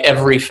write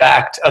every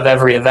fact of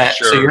every event.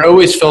 Sure. So you're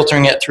always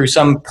filtering it through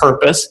some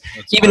purpose.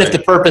 That's even right. if the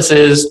purpose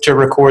is to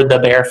record the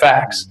bare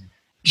facts.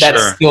 That's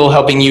Sure. still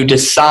helping you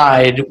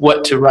decide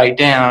what to write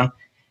down.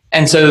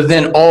 And so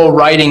then all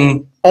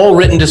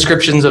written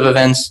descriptions of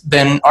events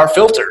then are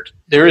filtered.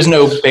 There is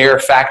no bare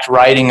fact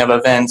writing of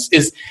events.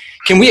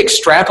 Can we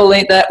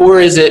extrapolate that,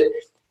 or is it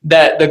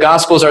that the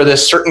Gospels are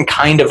this certain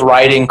kind of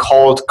writing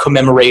called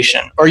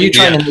commemoration? Or are you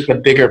trying to make a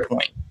bigger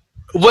point?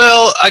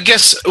 Well, I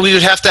guess we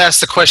would have to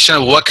ask the question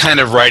of what kind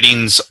of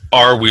writings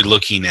are we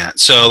looking at.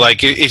 So,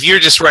 like, if you're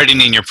just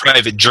writing in your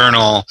private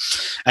journal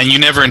and you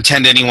never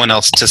intend anyone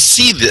else to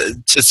see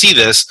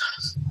this,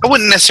 I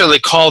wouldn't necessarily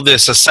call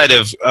this a site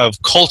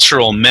of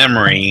cultural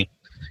memory,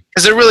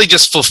 because it really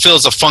just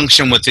fulfills a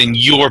function within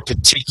your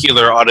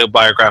particular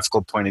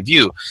autobiographical point of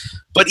view.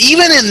 But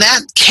even in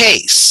that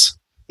case,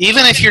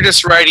 even if you're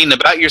just writing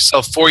about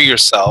yourself for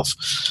yourself,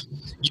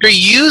 you're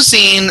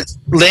using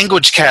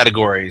language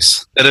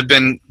categories that have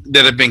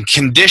been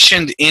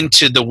conditioned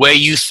into the way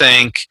you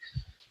think.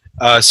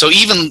 So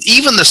even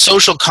the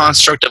social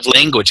construct of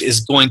language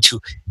is going to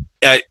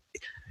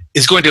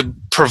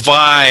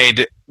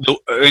provide.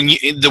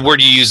 The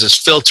word you use is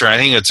filter. I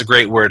think it's a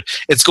great word.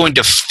 It's going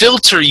to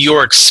filter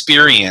your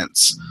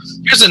experience.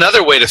 Here's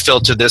another way to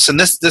filter this, and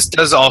this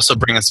does also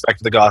bring us back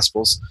to the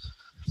Gospels.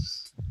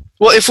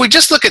 Well, if we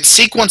just look at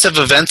sequence of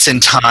events in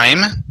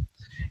time,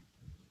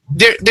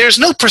 there's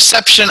no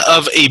perception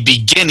of a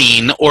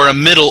beginning or a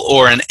middle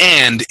or an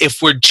end if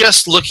we're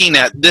just looking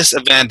at this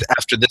event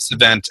after this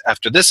event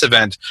after this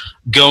event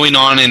going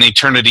on in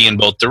eternity in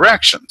both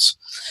directions.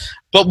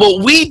 But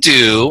what we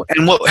do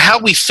and how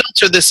we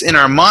filter this in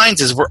our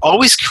minds is we're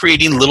always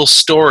creating little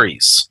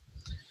stories.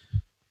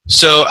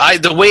 So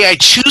the way I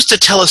choose to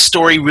tell a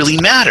story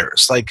really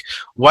matters. Like,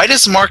 why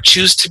does Mark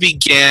choose to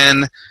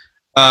begin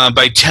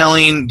by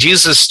telling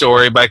Jesus'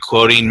 story by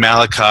quoting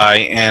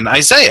Malachi and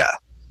Isaiah.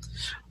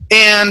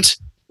 And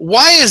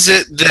why is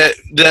it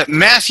that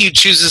Matthew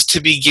chooses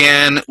to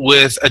begin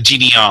with a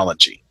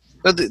genealogy?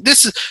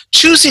 This is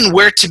choosing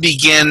where to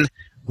begin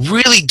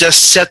really does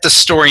set the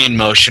story in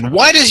motion.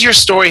 Why does your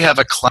story have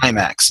a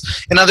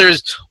climax? In other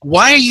words,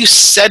 why are you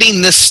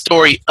setting this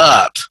story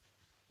up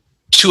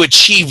to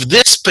achieve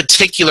this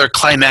particular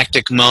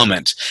climactic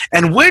moment?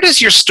 And where does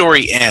your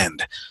story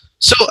end?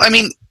 So, I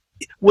mean,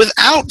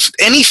 without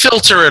any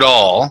filter at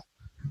all,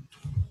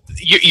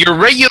 your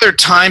regular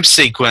time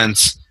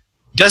sequence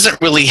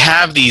doesn't really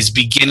have these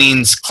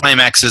beginnings,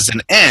 climaxes,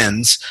 and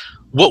ends.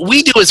 What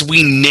we do is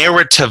we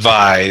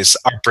narrativize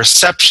our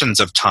perceptions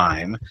of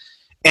time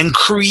and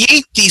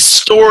create these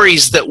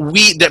stories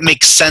that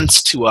make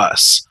sense to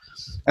us.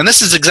 And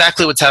this is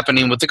exactly what's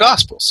happening with the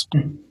Gospels.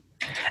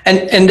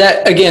 And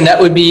that, again, that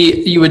would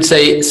be, you would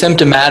say,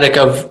 symptomatic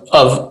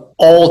of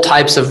all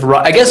types of,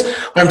 I guess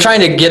what I'm trying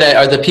to get at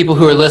are the people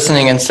who are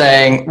listening and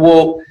saying,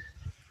 well,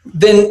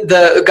 then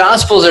the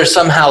Gospels are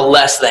somehow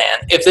less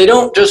than. If they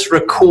don't just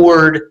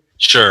record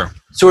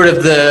sort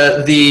of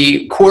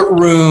the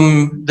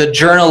courtroom, the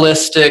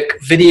journalistic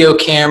video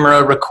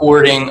camera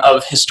recording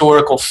of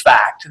historical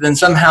fact, then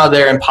somehow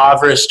they're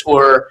impoverished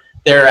or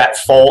they're at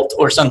fault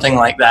or something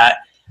like that.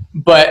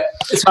 But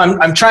so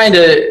I'm trying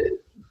to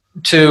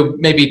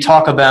maybe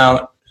talk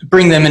about,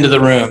 bring them into the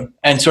room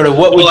and sort of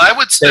what would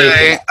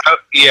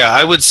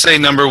I would say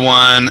number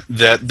one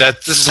that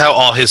this is how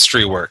all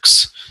history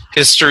works.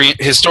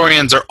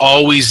 Historians are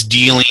always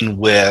dealing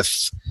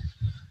with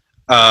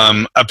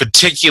a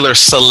particular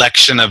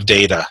selection of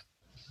data.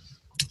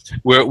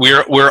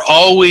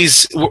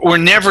 We're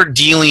never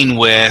dealing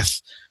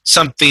with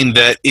something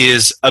that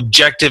is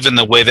objective in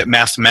the way that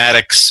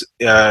mathematics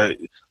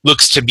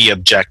looks to be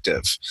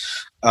objective.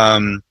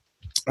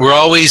 We're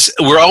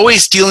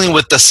always dealing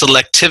with the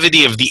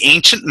selectivity of the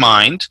ancient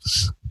mind,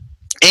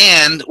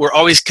 and we're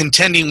always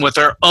contending with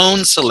our own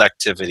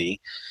selectivity.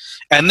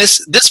 And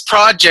this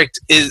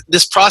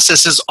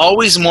process is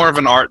always more of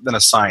an art than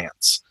a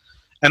science.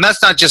 And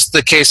that's not just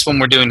the case when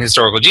we're doing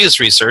historical Jesus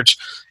research.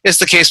 It's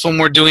the case when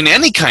we're doing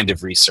any kind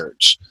of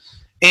research.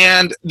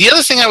 And the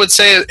other thing I would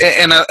say,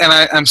 and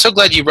I'm so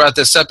glad you brought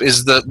this up,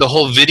 is the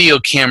whole video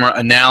camera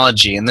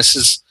analogy. And this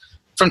is,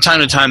 from time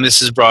to time, this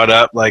is brought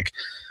up. Like,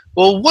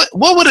 well, what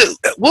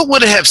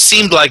would it have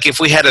seemed like if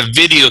we had a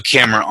video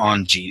camera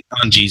on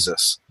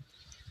Jesus?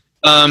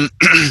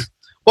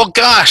 Well,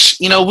 gosh,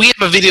 we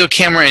have a video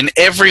camera in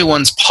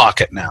everyone's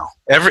pocket now.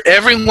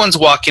 Everyone's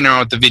walking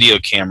around with the video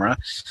camera.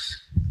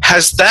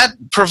 Has that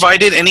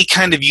provided any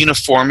kind of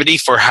uniformity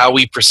for how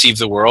we perceive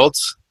the world?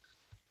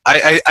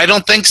 I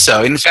don't think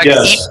so. In fact,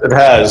 yes, it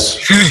has.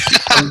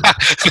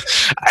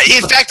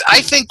 In fact,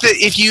 I think that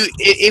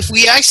if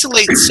we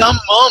isolate some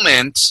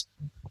moment,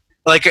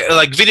 like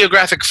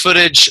videographic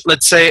footage,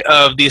 let's say,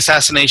 of the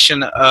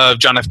assassination of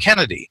John F.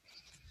 Kennedy.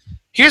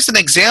 Here's an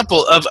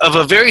example of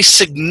a very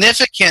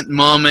significant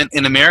moment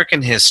in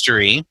American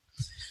history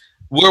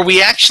where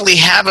we actually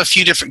have a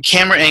few different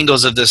camera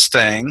angles of this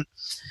thing,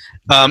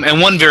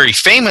 and one very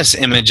famous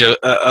image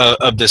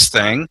of this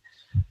thing.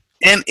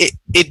 And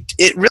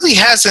it really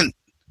hasn't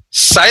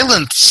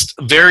silenced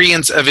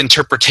variants of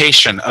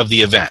interpretation of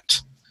the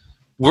event.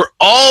 We're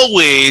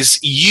always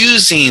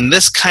using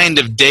this kind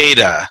of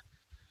data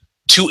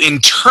to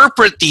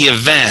interpret the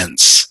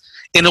events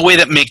in a way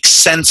that makes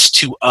sense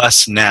to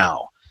us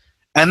now.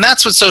 And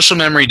that's what social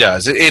memory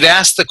does. It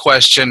asks the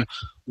question,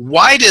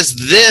 why does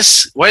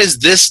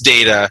this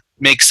data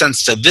make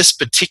sense to this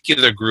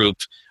particular group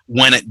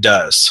when it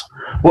does?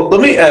 Well,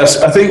 let me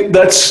ask, I think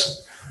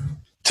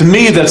to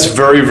me, that's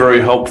very, very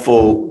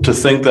helpful to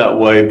think that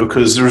way,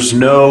 because there's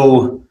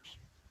no,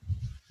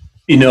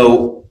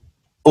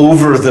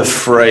 over the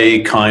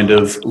fray kind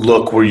of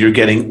look where you're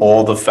getting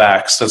all the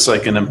facts. That's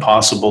like an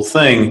impossible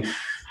thing.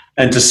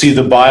 And to see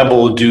the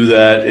Bible do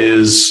that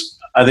is,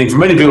 I think, for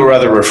many people,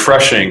 rather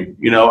refreshing.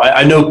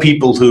 I know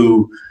people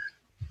who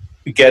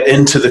get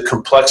into the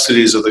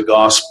complexities of the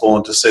gospel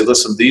and to say,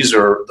 listen, these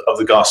are of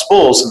the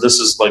Gospels, and this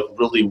is like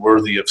really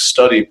worthy of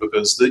study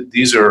because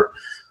these are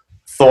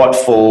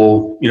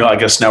thoughtful, I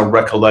guess now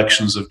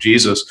recollections of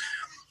Jesus.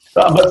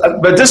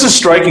 But this is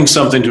striking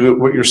something to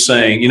what you're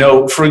saying.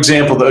 For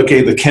example,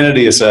 the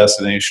Kennedy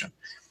assassination.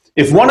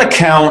 If one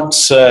account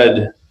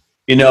said,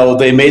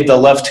 they made the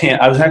left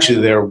hand, I was actually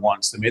there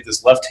once, they made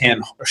this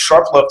a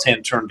sharp left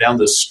hand turn down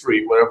this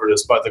street, whatever it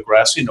is, by the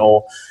grassy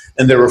knoll,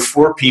 and there were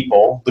 4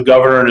 people, the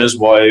governor and his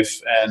wife,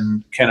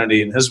 and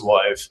Kennedy and his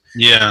wife,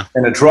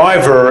 and a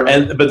driver,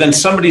 but then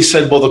somebody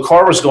said, well, the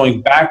car was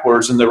going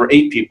backwards and there were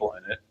 8 people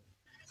in it.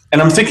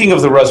 And I'm thinking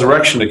of the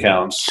resurrection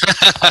accounts,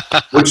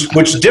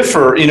 which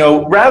differ,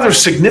 rather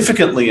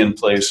significantly in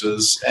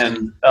places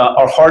and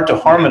are hard to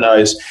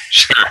harmonize.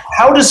 Sure.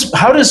 How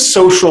does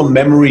social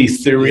memory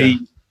theory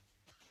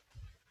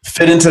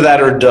fit into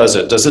that, or does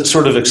it? Does it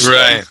sort of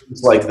explain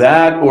things like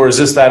that, or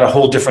is that a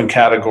whole different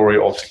category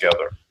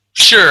altogether?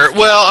 Sure.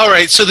 Well, all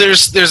right. So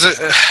there's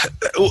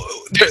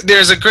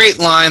a great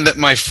line that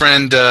my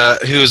friend,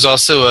 who is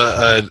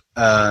also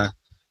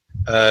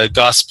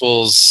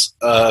Gospels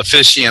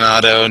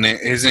aficionado, and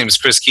his name is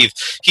Chris Keith.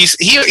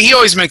 He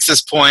always makes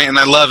this point, and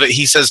I love it.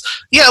 He says,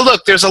 "Yeah,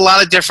 look, there's a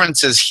lot of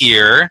differences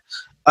here,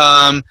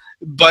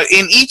 but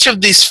in each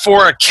of these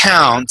 4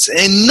 accounts,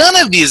 in none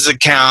of these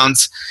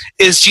accounts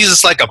is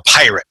Jesus like a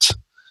pirate.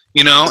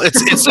 You know,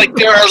 it's like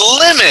there are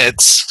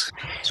limits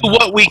to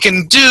what we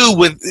can do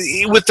with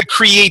the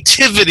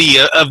creativity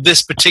of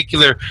this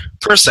particular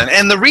person,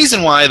 and the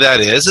reason why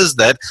that is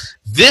that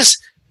this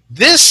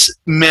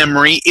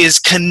memory is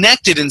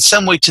connected in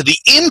some way to the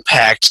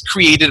impact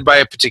created by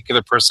a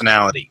particular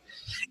personality.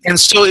 And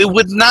so it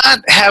would not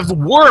have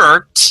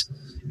worked,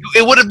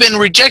 it would have been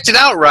rejected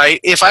outright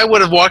if I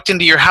would have walked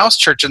into your house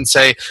church and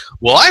say,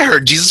 well, I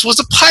heard Jesus was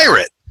a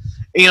pirate.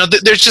 You know,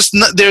 there's just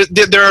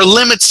there are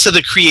limits to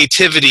the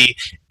creativity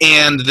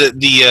and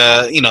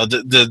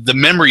the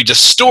memory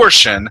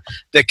distortion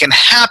that can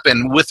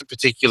happen with a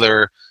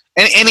particular,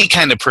 any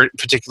kind of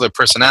particular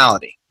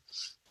personality.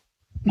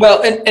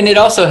 Well, and it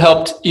also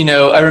helped, you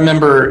know, I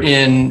remember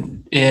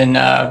in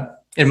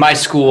my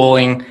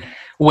schooling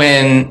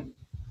when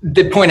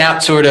they point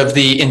out sort of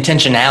the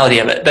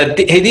intentionality of it, that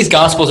hey, these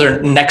gospels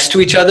are next to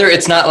each other.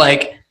 It's not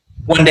like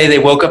one day they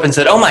woke up and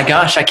said, oh my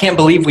gosh, I can't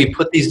believe we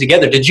put these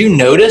together. Did you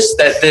notice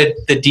that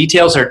the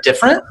details are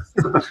different?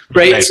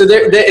 Right? So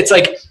it's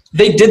like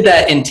they did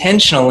that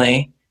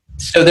intentionally.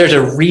 So there's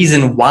a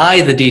reason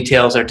why the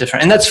details are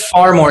different. And that's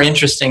far more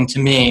interesting to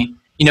me.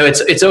 You know,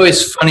 it's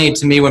always funny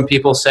to me when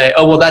people say,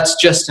 oh, well, that's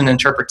just an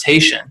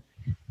interpretation.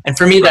 And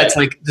for me, that's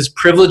like this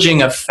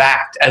privileging of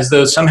fact as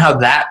though somehow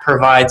that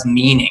provides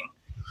meaning.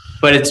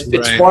 But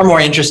it's far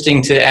more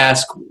interesting to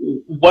ask,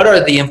 what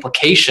are the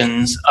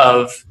implications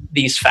of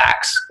these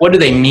facts? What do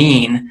they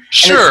mean?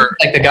 Sure. And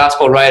like the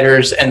gospel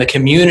writers and the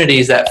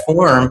communities that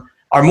form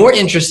are more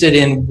interested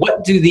in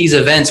what do these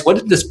events, what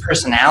did this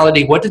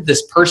personality, what did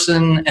this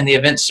person and the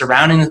events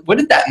surrounding, what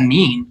did that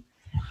mean?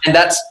 And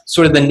that's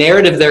sort of the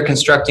narrative they're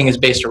constructing is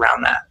based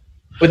around that.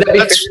 Would that be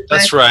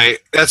that's right.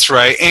 That's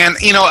right. And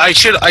you know, I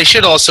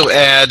should also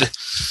add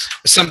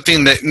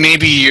something that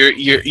maybe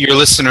your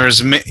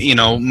listeners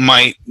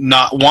might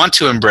not want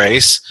to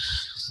embrace,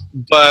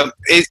 but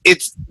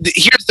it's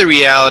here's the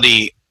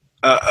reality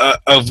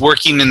of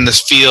working in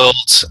this field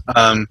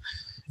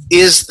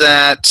is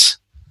that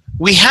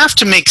we have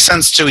to make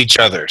sense to each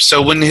other.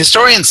 So when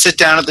historians sit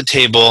down at the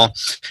table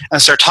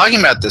and start talking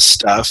about this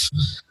stuff,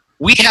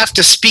 we have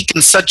to speak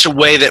in such a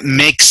way that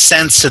makes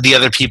sense to the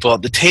other people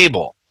at the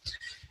table.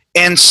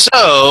 And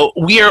so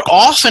we are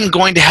often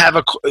going to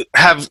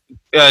have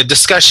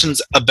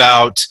discussions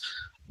about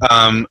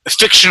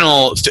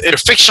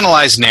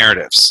fictionalized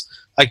narratives.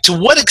 Like, to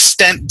what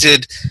extent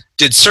did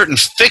certain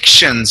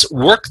fictions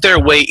work their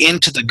way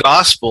into the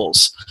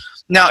Gospels?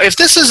 Now, if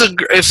this is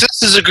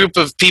a group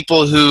of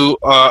people who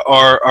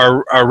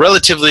are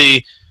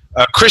relatively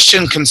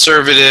Christian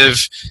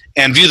conservative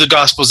and view the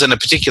Gospels in a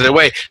particular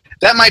way,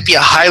 that might be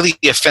a highly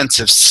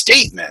offensive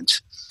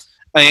statement,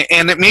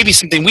 and it may be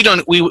something we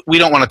don't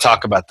want to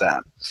talk about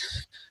that.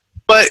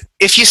 But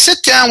if you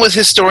sit down with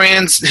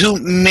historians who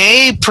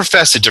may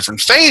profess a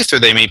different faith, or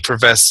they may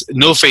profess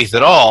no faith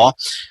at all,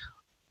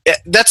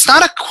 that's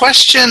not a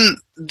question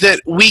that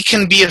we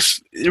can be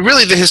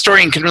really the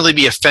historian can really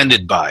be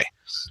offended by.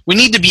 We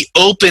need to be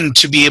open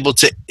to be able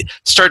to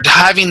start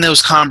having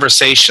those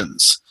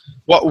conversations.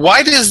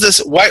 Why does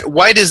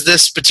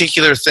this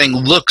particular thing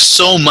look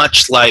so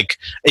much like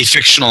a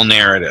fictional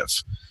narrative?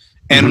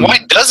 And why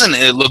doesn't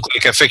it look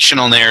like a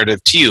fictional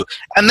narrative to you?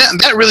 And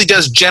that really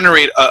does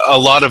generate a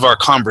lot of our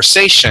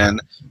conversation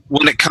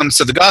when it comes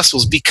to the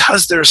Gospels,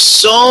 because there's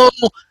so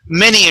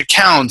many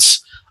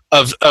accounts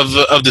of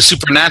the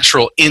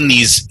supernatural in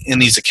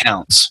these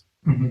accounts.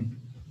 Mm-hmm.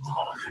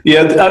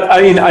 Yeah,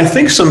 I mean, I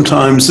think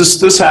sometimes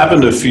this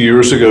happened a few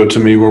years ago to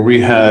me, where we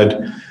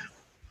had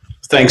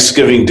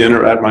Thanksgiving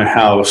dinner at my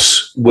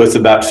house with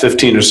about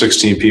 15 or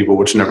 16 people,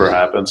 which never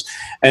happens.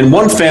 And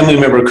one family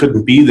member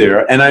couldn't be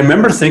there. And I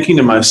remember thinking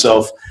to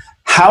myself,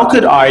 how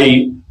could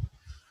I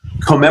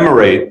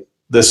commemorate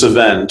this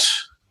event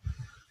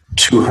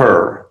to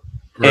her?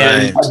 Right.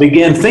 And I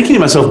began thinking to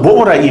myself, what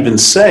would I even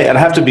say? I'd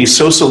have to be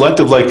so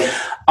selective. Like,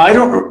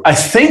 I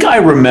think I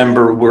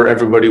remember where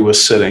everybody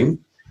was sitting.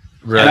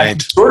 Right. And I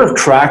sort of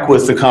track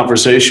with the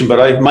conversation,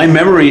 but my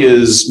memory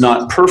is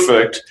not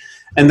perfect.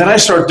 And then I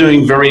start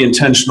doing very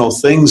intentional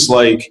things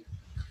like,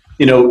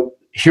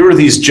 here are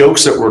these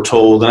jokes that were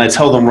told, and I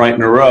tell them right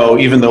in a row,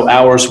 even though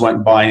hours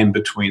went by in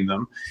between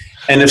them.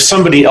 And if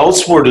somebody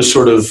else were to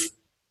sort of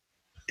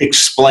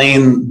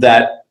explain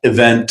that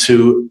event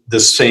to the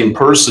same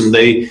person,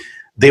 they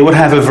would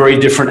have a very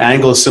different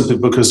angle simply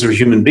because they're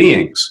human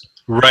beings.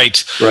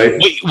 Right.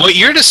 Right. What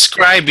you're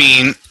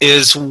describing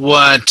is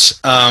what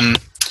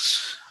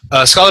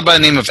a scholar by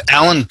the name of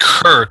Alan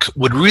Kirk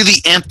would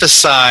really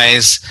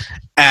emphasize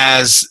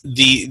as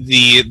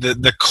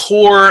the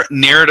core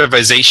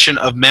narrativization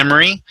of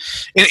memory.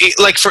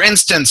 Like, for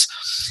instance,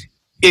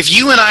 if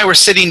you and I were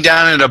sitting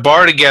down at a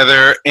bar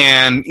together,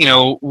 and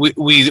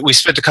we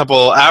spent a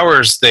couple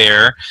hours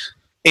there,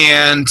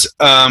 and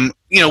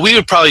we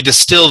would probably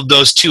distill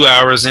those 2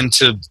 hours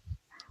into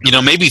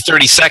maybe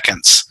 30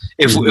 seconds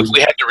if we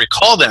had to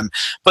recall them.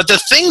 But the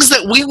things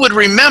that we would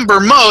remember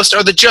most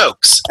are the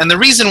jokes. And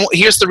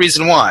here's the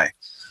reason why.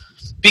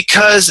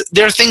 Because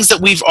they're things that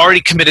we've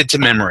already committed to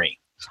memory.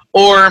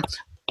 Or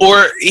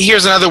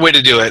here's another way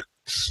to do it.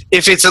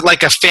 If it's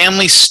like a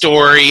family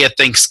story at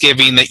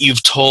Thanksgiving that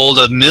you've told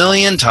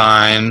 1,000,000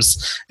 times,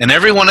 and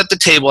everyone at the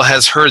table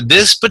has heard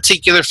this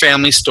particular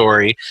family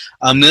story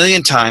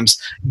 1,000,000 times,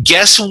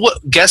 guess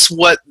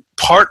what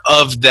part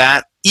of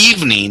that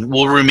evening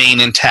will remain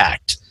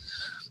intact?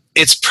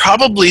 It's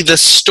probably the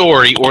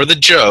story or the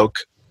joke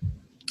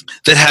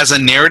that has a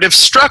narrative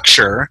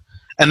structure,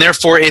 and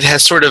therefore it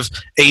has sort of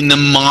a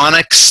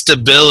mnemonic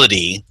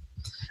stability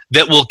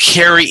that will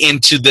carry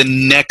into the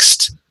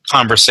next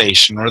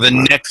conversation or the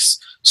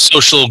next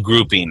social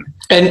grouping.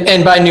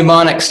 And by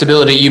mnemonic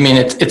stability, you mean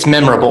it's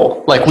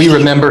memorable. Like we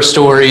remember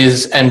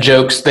stories and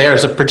jokes.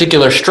 There's a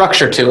particular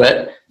structure to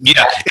it.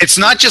 Yeah, it's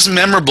not just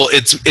memorable.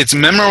 It's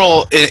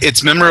memorable.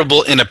 It's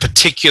memorable in a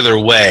particular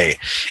way.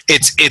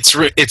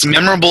 It's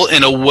memorable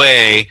in a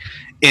way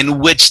in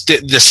which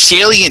the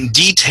salient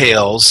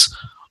details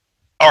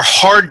are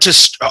hard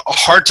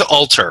to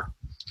alter.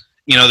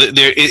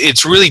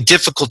 It's really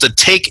difficult to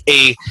take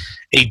a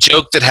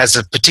joke that has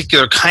a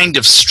particular kind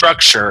of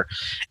structure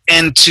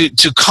and to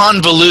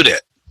convolute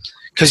it,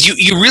 because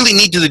you really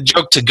need the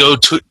joke to go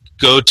to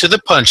the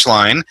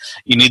punchline.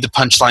 You need the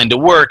punchline to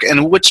work,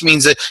 and which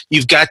means that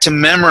you've got to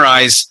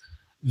memorize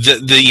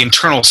the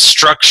internal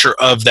structure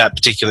of that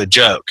particular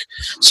joke.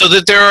 So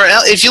that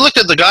if you look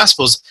at the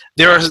Gospels,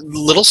 there are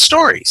little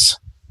stories.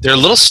 There are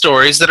little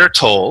stories that are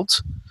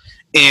told,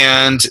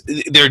 and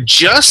they're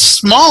just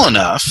small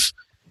enough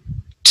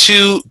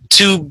to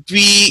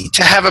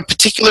have a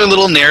particular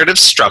little narrative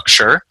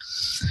structure.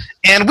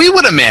 And we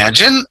would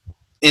imagine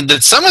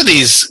that some of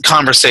these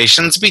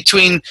conversations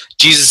between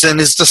Jesus and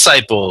his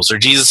disciples or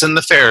Jesus and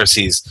the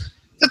Pharisees,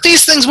 that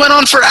these things went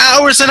on for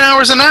hours and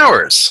hours and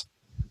hours.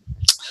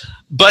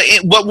 But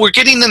what we're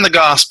getting in the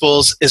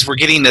Gospels is we're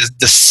getting a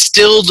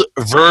distilled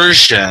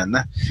version,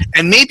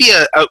 and maybe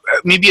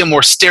a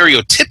more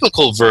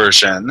stereotypical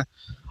version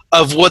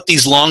of what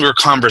these longer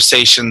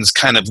conversations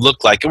kind of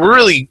look like. And we're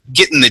really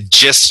getting the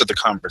gist of the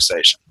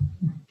conversation.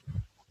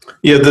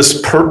 Yeah,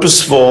 this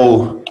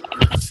purposeful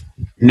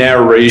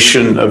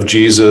narration of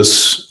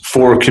Jesus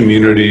for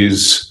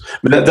communities,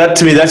 that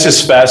to me, that's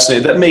just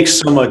fascinating. That makes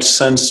so much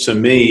sense to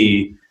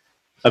me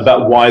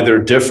about why they're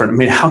different. I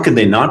mean, how can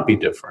they not be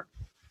different?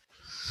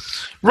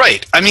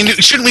 Right. I mean,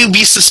 shouldn't we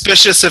be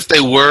suspicious if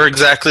they were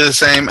exactly the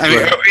same? I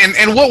mean, right.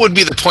 And what would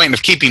be the point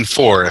of keeping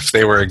 4 if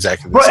they were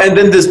exactly the same? And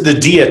then the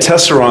dia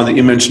tesseron that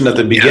you mentioned at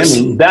the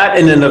beginning, yes. That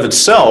in and of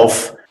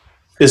itself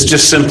is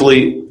just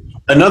simply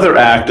another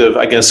act of,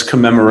 I guess,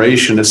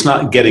 commemoration. It's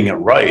not getting it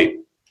right.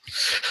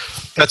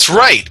 That's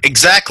right.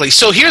 Exactly.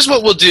 So here's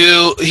what we'll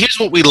do. Here's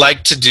what we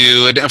like to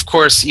do. And of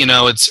course,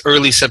 it's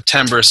early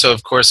September, so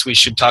of course we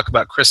should talk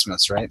about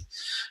Christmas, right?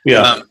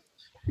 Yeah.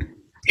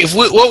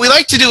 What we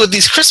like to do with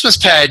these Christmas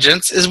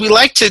pageants is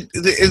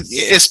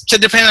to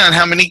depend on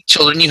how many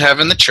children you have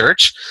in the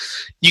church,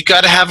 you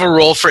got to have a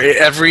role for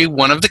every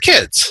one of the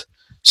kids.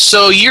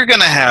 So you're going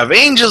to have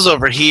angels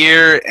over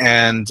here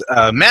and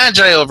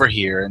magi over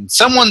here, and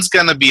someone's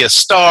going to be a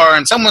star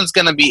and someone's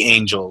going to be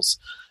angels.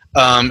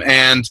 My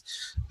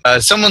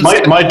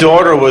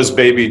daughter was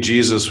baby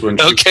Jesus when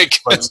she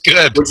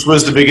good. Which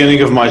was the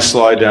beginning of my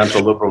slide down to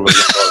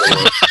liberalism.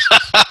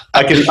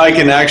 I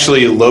can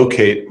actually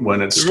locate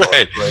when it's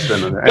right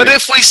then and there. But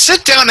if we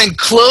sit down and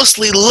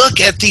closely look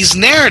at these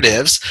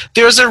narratives,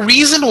 there's a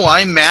reason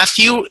why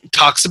Matthew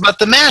talks about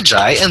the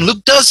Magi and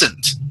Luke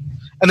doesn't.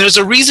 And there's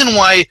a reason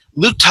why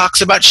Luke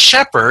talks about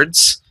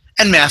shepherds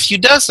and Matthew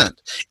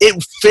doesn't.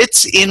 It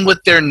fits in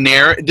with their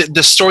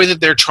the story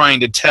that they're trying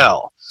to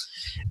tell.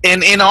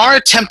 And in our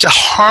attempt to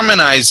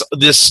harmonize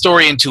this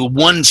story into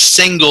one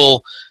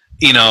single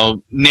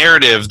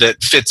narrative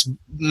that fits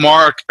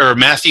Mark or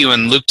Matthew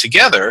and Luke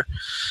together,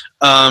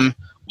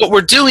 what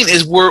we're doing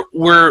is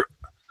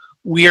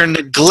we are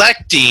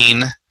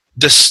neglecting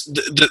the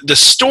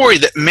story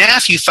that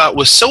Matthew thought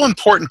was so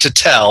important to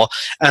tell,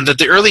 and that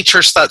the early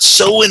church thought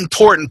so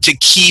important to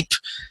keep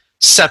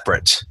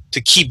separate,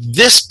 to keep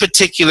this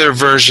particular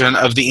version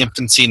of the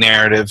infancy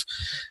narrative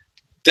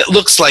that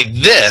looks like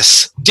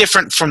this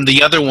different from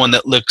the other one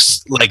that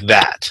looks like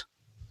that.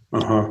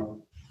 Uh-huh.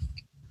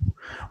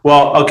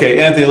 Well,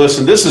 okay, Anthony,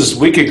 listen,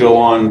 we could go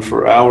on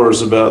for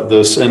hours about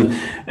this, and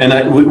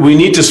we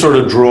need to sort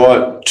of draw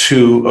it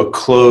to a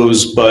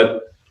close,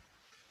 but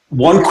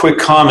one quick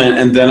comment,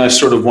 and then I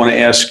sort of want to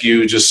ask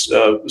you just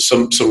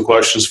some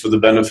questions for the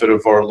benefit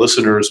of our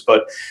listeners,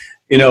 but,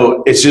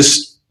 it's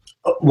just,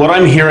 what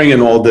I'm hearing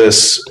in all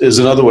this is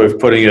another way of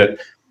putting it,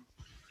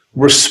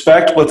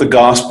 respect what the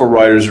gospel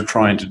writers are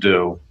trying to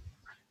do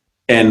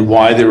and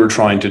why they were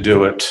trying to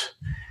do it,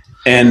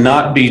 and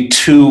not be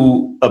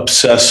too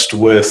obsessed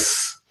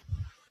with,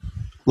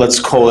 let's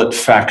call it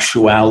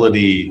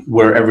factuality,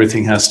 where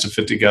everything has to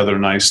fit together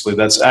nicely.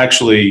 That's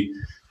actually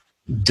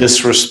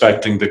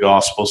disrespecting the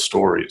gospel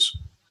stories.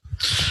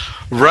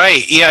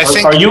 Right. Yeah. I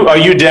think. Are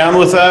you down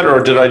with that,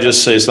 or did I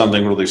just say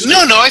something really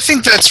stupid? No. I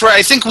think that's right.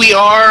 I think we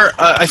are.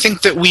 I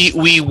think that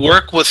we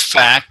work with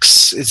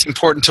facts. It's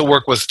important to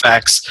work with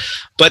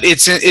facts, but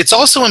it's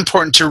also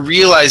important to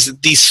realize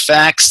that these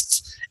facts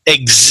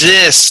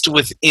exist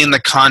within the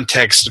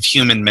context of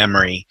human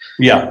memory.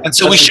 Yeah. And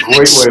so we shouldn't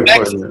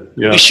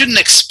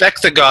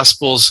expect the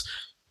Gospels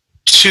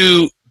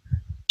to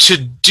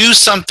do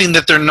something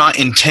that they're not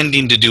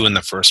intending to do in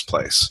the first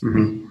place.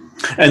 Mm-hmm.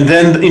 And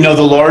then,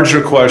 the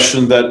larger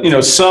question that,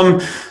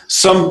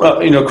 some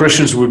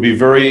Christians would be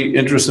very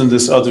interested in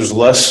this, others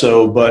less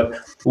so, but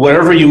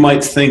whatever you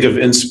might think of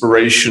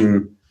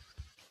inspiration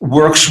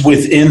works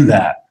within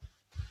that.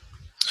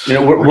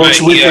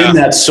 Works within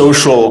that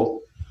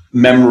social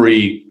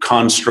memory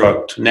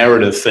construct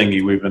narrative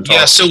thingy we've been talking.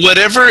 Yeah, so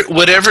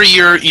whatever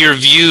your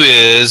view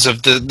is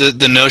of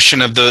the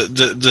notion of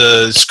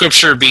the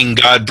scripture being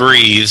God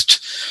breathed,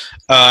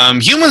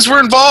 humans were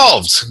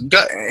involved,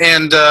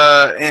 and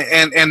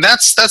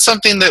that's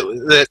something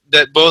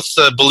that both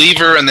the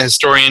believer and the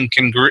historian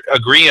can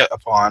agree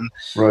upon.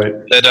 Right.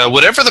 That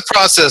whatever the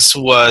process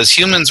was,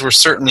 humans were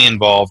certainly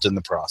involved in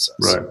the process.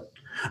 Right.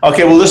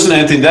 Okay. Well, listen,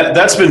 Anthony,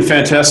 that's been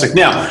fantastic.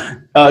 Now,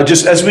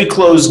 just as we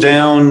close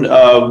down,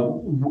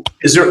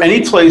 is there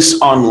any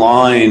place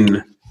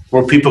online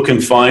where people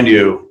can find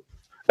you,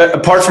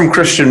 apart from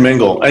Christian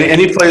Mingle?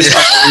 Any place?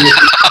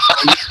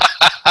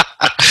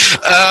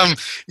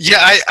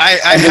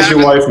 I have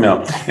your wife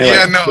now. Anyway.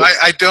 Yeah, no,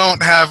 I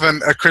don't have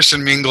a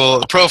Christian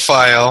Mingle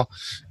profile.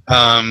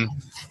 They're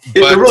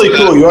really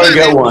cool. You ought to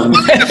get one.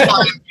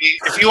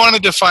 If you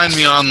wanted to find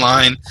me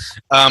online,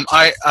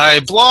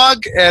 I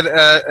blog at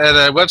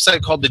a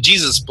website called the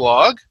Jesus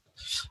Blog.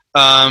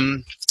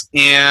 And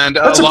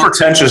that's a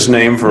pretentious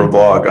name for a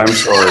blog. I'm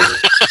sorry.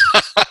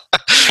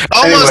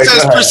 Almost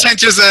as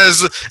pretentious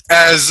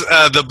as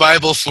the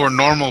Bible for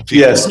normal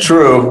people. Yes,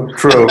 true,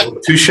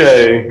 touche.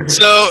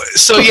 So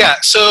yeah,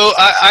 so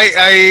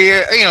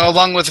I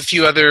along with a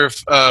few other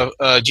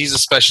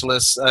Jesus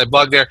specialists, I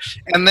blog there,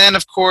 and then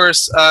of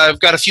course I've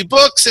got a few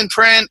books in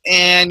print,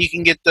 and you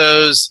can get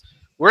those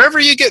wherever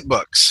you get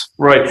books.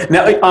 Right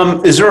now,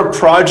 is there a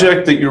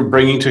project that you're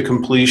bringing to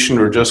completion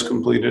or just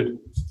completed?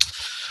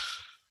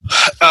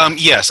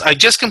 Yes, I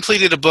just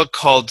completed a book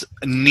called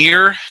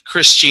Near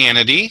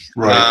Christianity,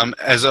 right.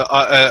 As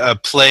a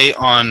play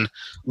on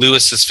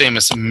Lewis's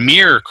famous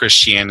Mere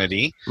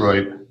Christianity.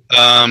 Right.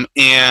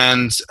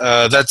 And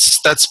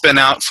that's been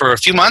out for a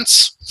few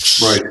months.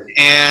 Right.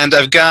 And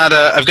I've got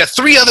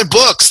 3 other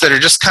books that are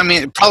just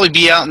coming, probably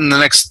be out in the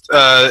next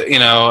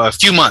a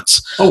few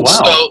months. Oh wow.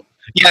 So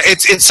yeah,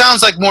 it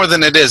sounds like more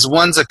than it is.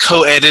 One's a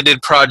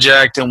co-edited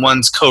project, and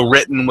one's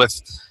co-written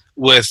with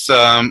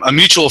a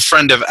mutual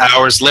friend of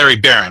ours, Larry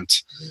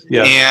Barrett.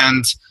 Yeah.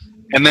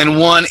 And then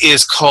one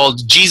is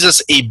called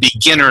Jesus, a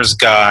Beginner's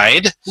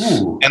Guide.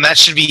 Ooh. And that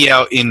should be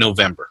out in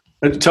November.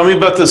 Tell me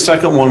about the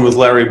second one with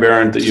Larry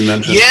Barrett that you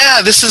mentioned.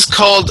 Yeah, this is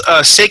called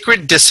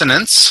Sacred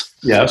Dissonance.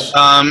 Yes.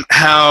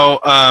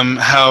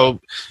 How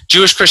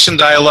Jewish Christian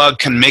dialogue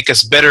can make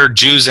us better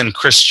Jews and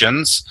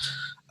Christians.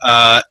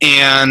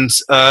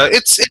 It's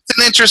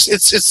an interest.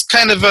 It's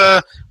kind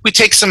of we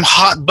take some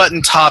hot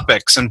button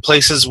topics and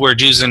places where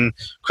Jews and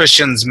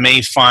Christians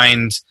may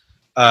find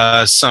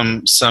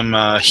some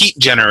heat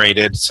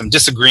generated, some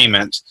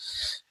disagreement,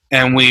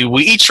 and we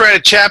each write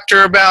a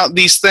chapter about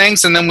these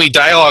things, and then we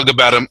dialogue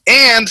about them.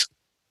 And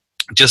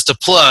just a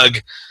plug,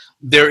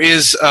 there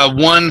is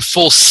one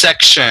full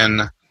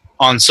section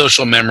on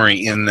social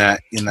mememory in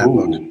that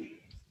book.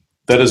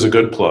 That is a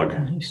good plug.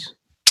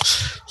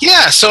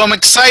 Yeah, so I'm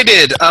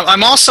excited.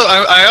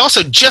 I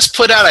also just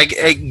put out.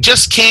 I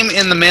just came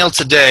in the mail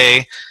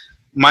today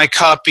my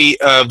copy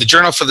of the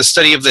Journal for the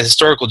Study of the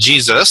Historical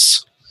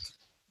Jesus,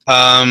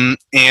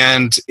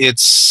 and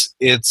it's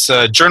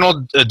a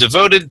journal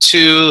devoted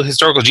to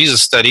historical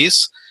Jesus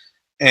studies.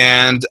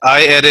 And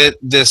I edit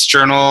this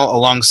journal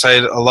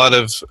alongside a lot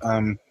of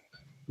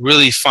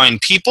really fine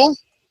people.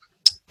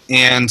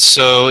 And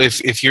so,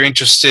 if you're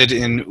interested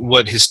in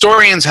what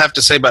historians have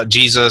to say about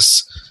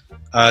Jesus.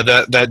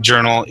 That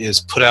journal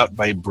is put out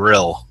by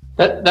Brill.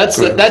 That's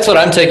what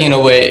I'm taking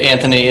away,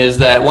 Anthony, is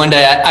that one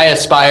day I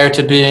aspire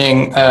to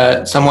being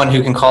someone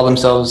who can call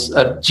themselves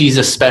a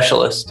Jesus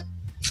specialist.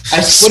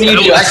 What do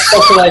you do? I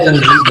specialize in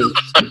Jesus.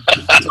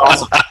 That's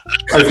awesome.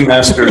 I've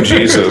mastered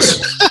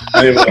Jesus.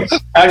 Anyway,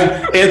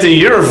 Anthony,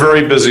 you're a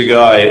very busy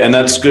guy, and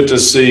that's good to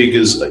see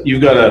because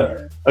you've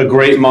got a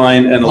great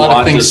mind and a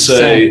lot to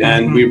say,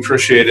 and we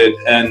appreciate it.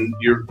 And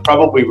you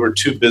probably were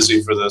too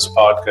busy for this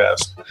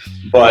podcast.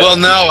 But well,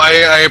 no,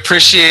 I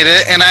appreciate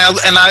it, and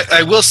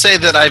I will say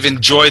that I've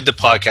enjoyed the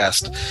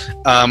podcast.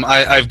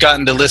 I've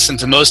gotten to listen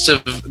to most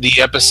of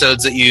the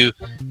episodes that you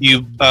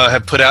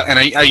have put out,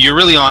 and you're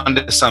really on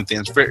to something.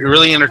 It's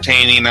really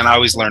entertaining, and I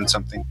always learn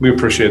something. We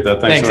appreciate that.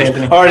 Thanks so much.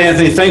 Anthony. All right,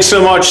 Anthony, thanks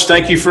so much.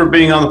 Thank you for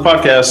being on the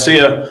podcast. See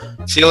ya.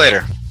 See you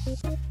later.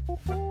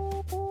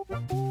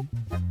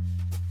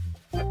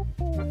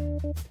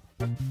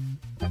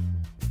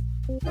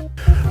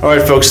 All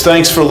right, folks,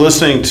 thanks for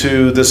listening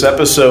to this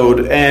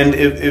episode. And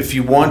if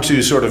you want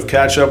to sort of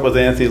catch up with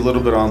Anthony a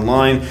little bit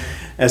online,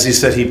 as he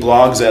said, he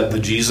blogs at the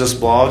Jesus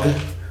Blog,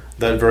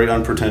 that very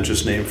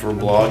unpretentious name for a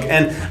blog.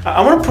 And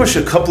I want to push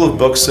a couple of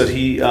books that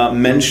he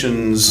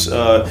mentions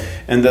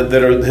and that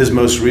are his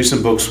most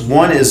recent books.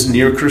 One is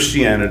Near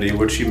Christianity,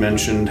 which he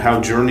mentioned, How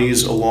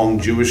Journeys Along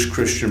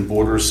Jewish-Christian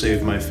Borders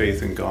Saved My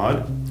Faith in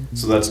God.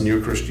 So that's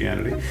Near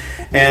Christianity.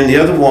 And the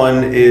other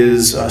one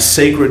is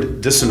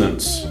Sacred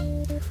Dissonance,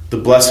 The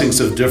Blessings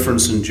of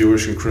Difference in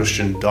Jewish and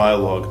Christian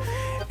Dialogue.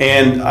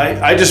 And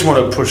I just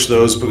want to push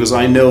those because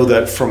I know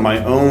that from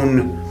my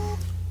own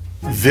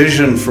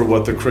vision for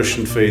what the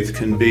Christian faith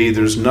can be,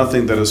 there's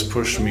nothing that has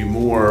pushed me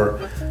more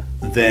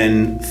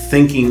than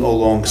thinking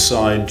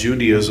alongside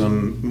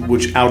Judaism,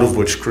 out of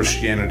which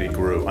Christianity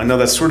grew. I know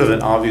that's sort of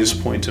an obvious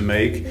point to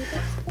make,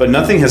 but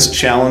nothing has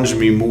challenged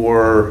me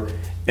more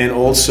and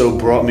also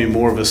brought me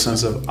more of a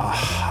sense of,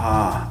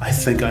 I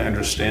think I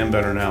understand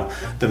better now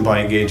than by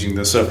engaging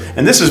this.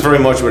 And this is very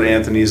much what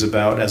Anthony is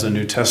about as a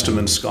New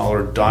Testament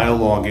scholar,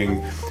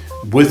 dialoguing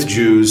with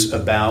Jews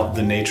about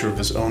the nature of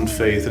his own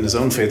faith and his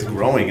own faith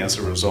growing as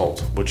a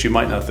result, which you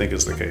might not think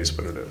is the case,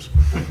 but it is.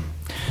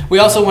 We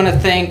also want to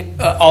thank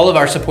all of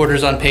our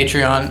supporters on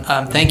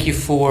Patreon. Thank you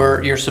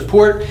for your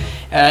support.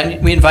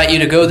 We invite you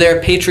to go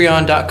there,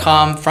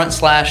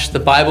 patreon.com/The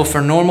Bible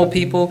for Normal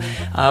People.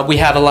 We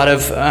have a lot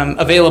of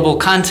available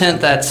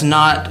content that's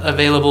not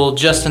available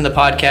just in the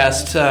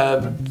podcast,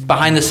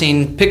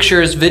 behind-the-scene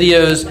pictures,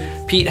 videos.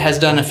 Pete has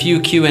done a few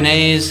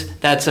Q&As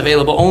that's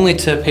available only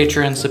to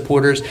Patreon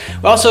supporters.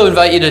 We also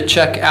invite you to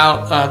check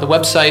out the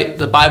website,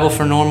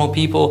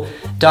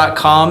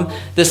 thebiblefornormalpeople.com.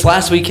 This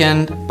last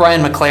weekend,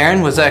 Brian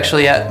McLaren was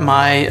actually at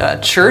my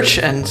church,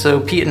 and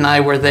so Pete and I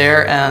were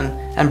there,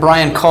 and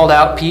Brian called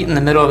out Pete in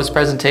the middle of his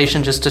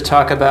presentation just to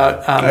talk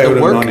about the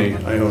work.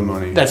 I owe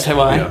money. That's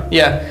why.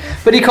 Yeah.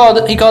 But he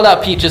called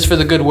out Pete just for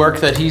the good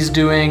work that he's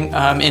doing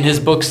in his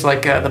books,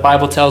 like The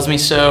Bible Tells Me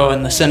So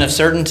and The Sin of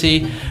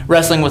Certainty,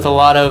 wrestling with a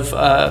lot of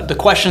the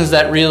questions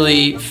that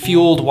really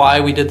fueled why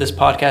we did this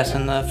podcast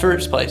in the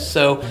first place.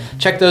 So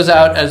check those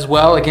out as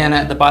well, again,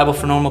 at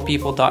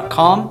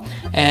thebiblefornormalpeople.com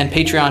and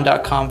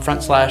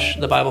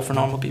patreon.com/The Bible for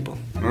Normal People.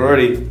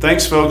 Alrighty.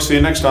 Thanks, folks. See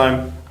you next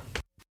time.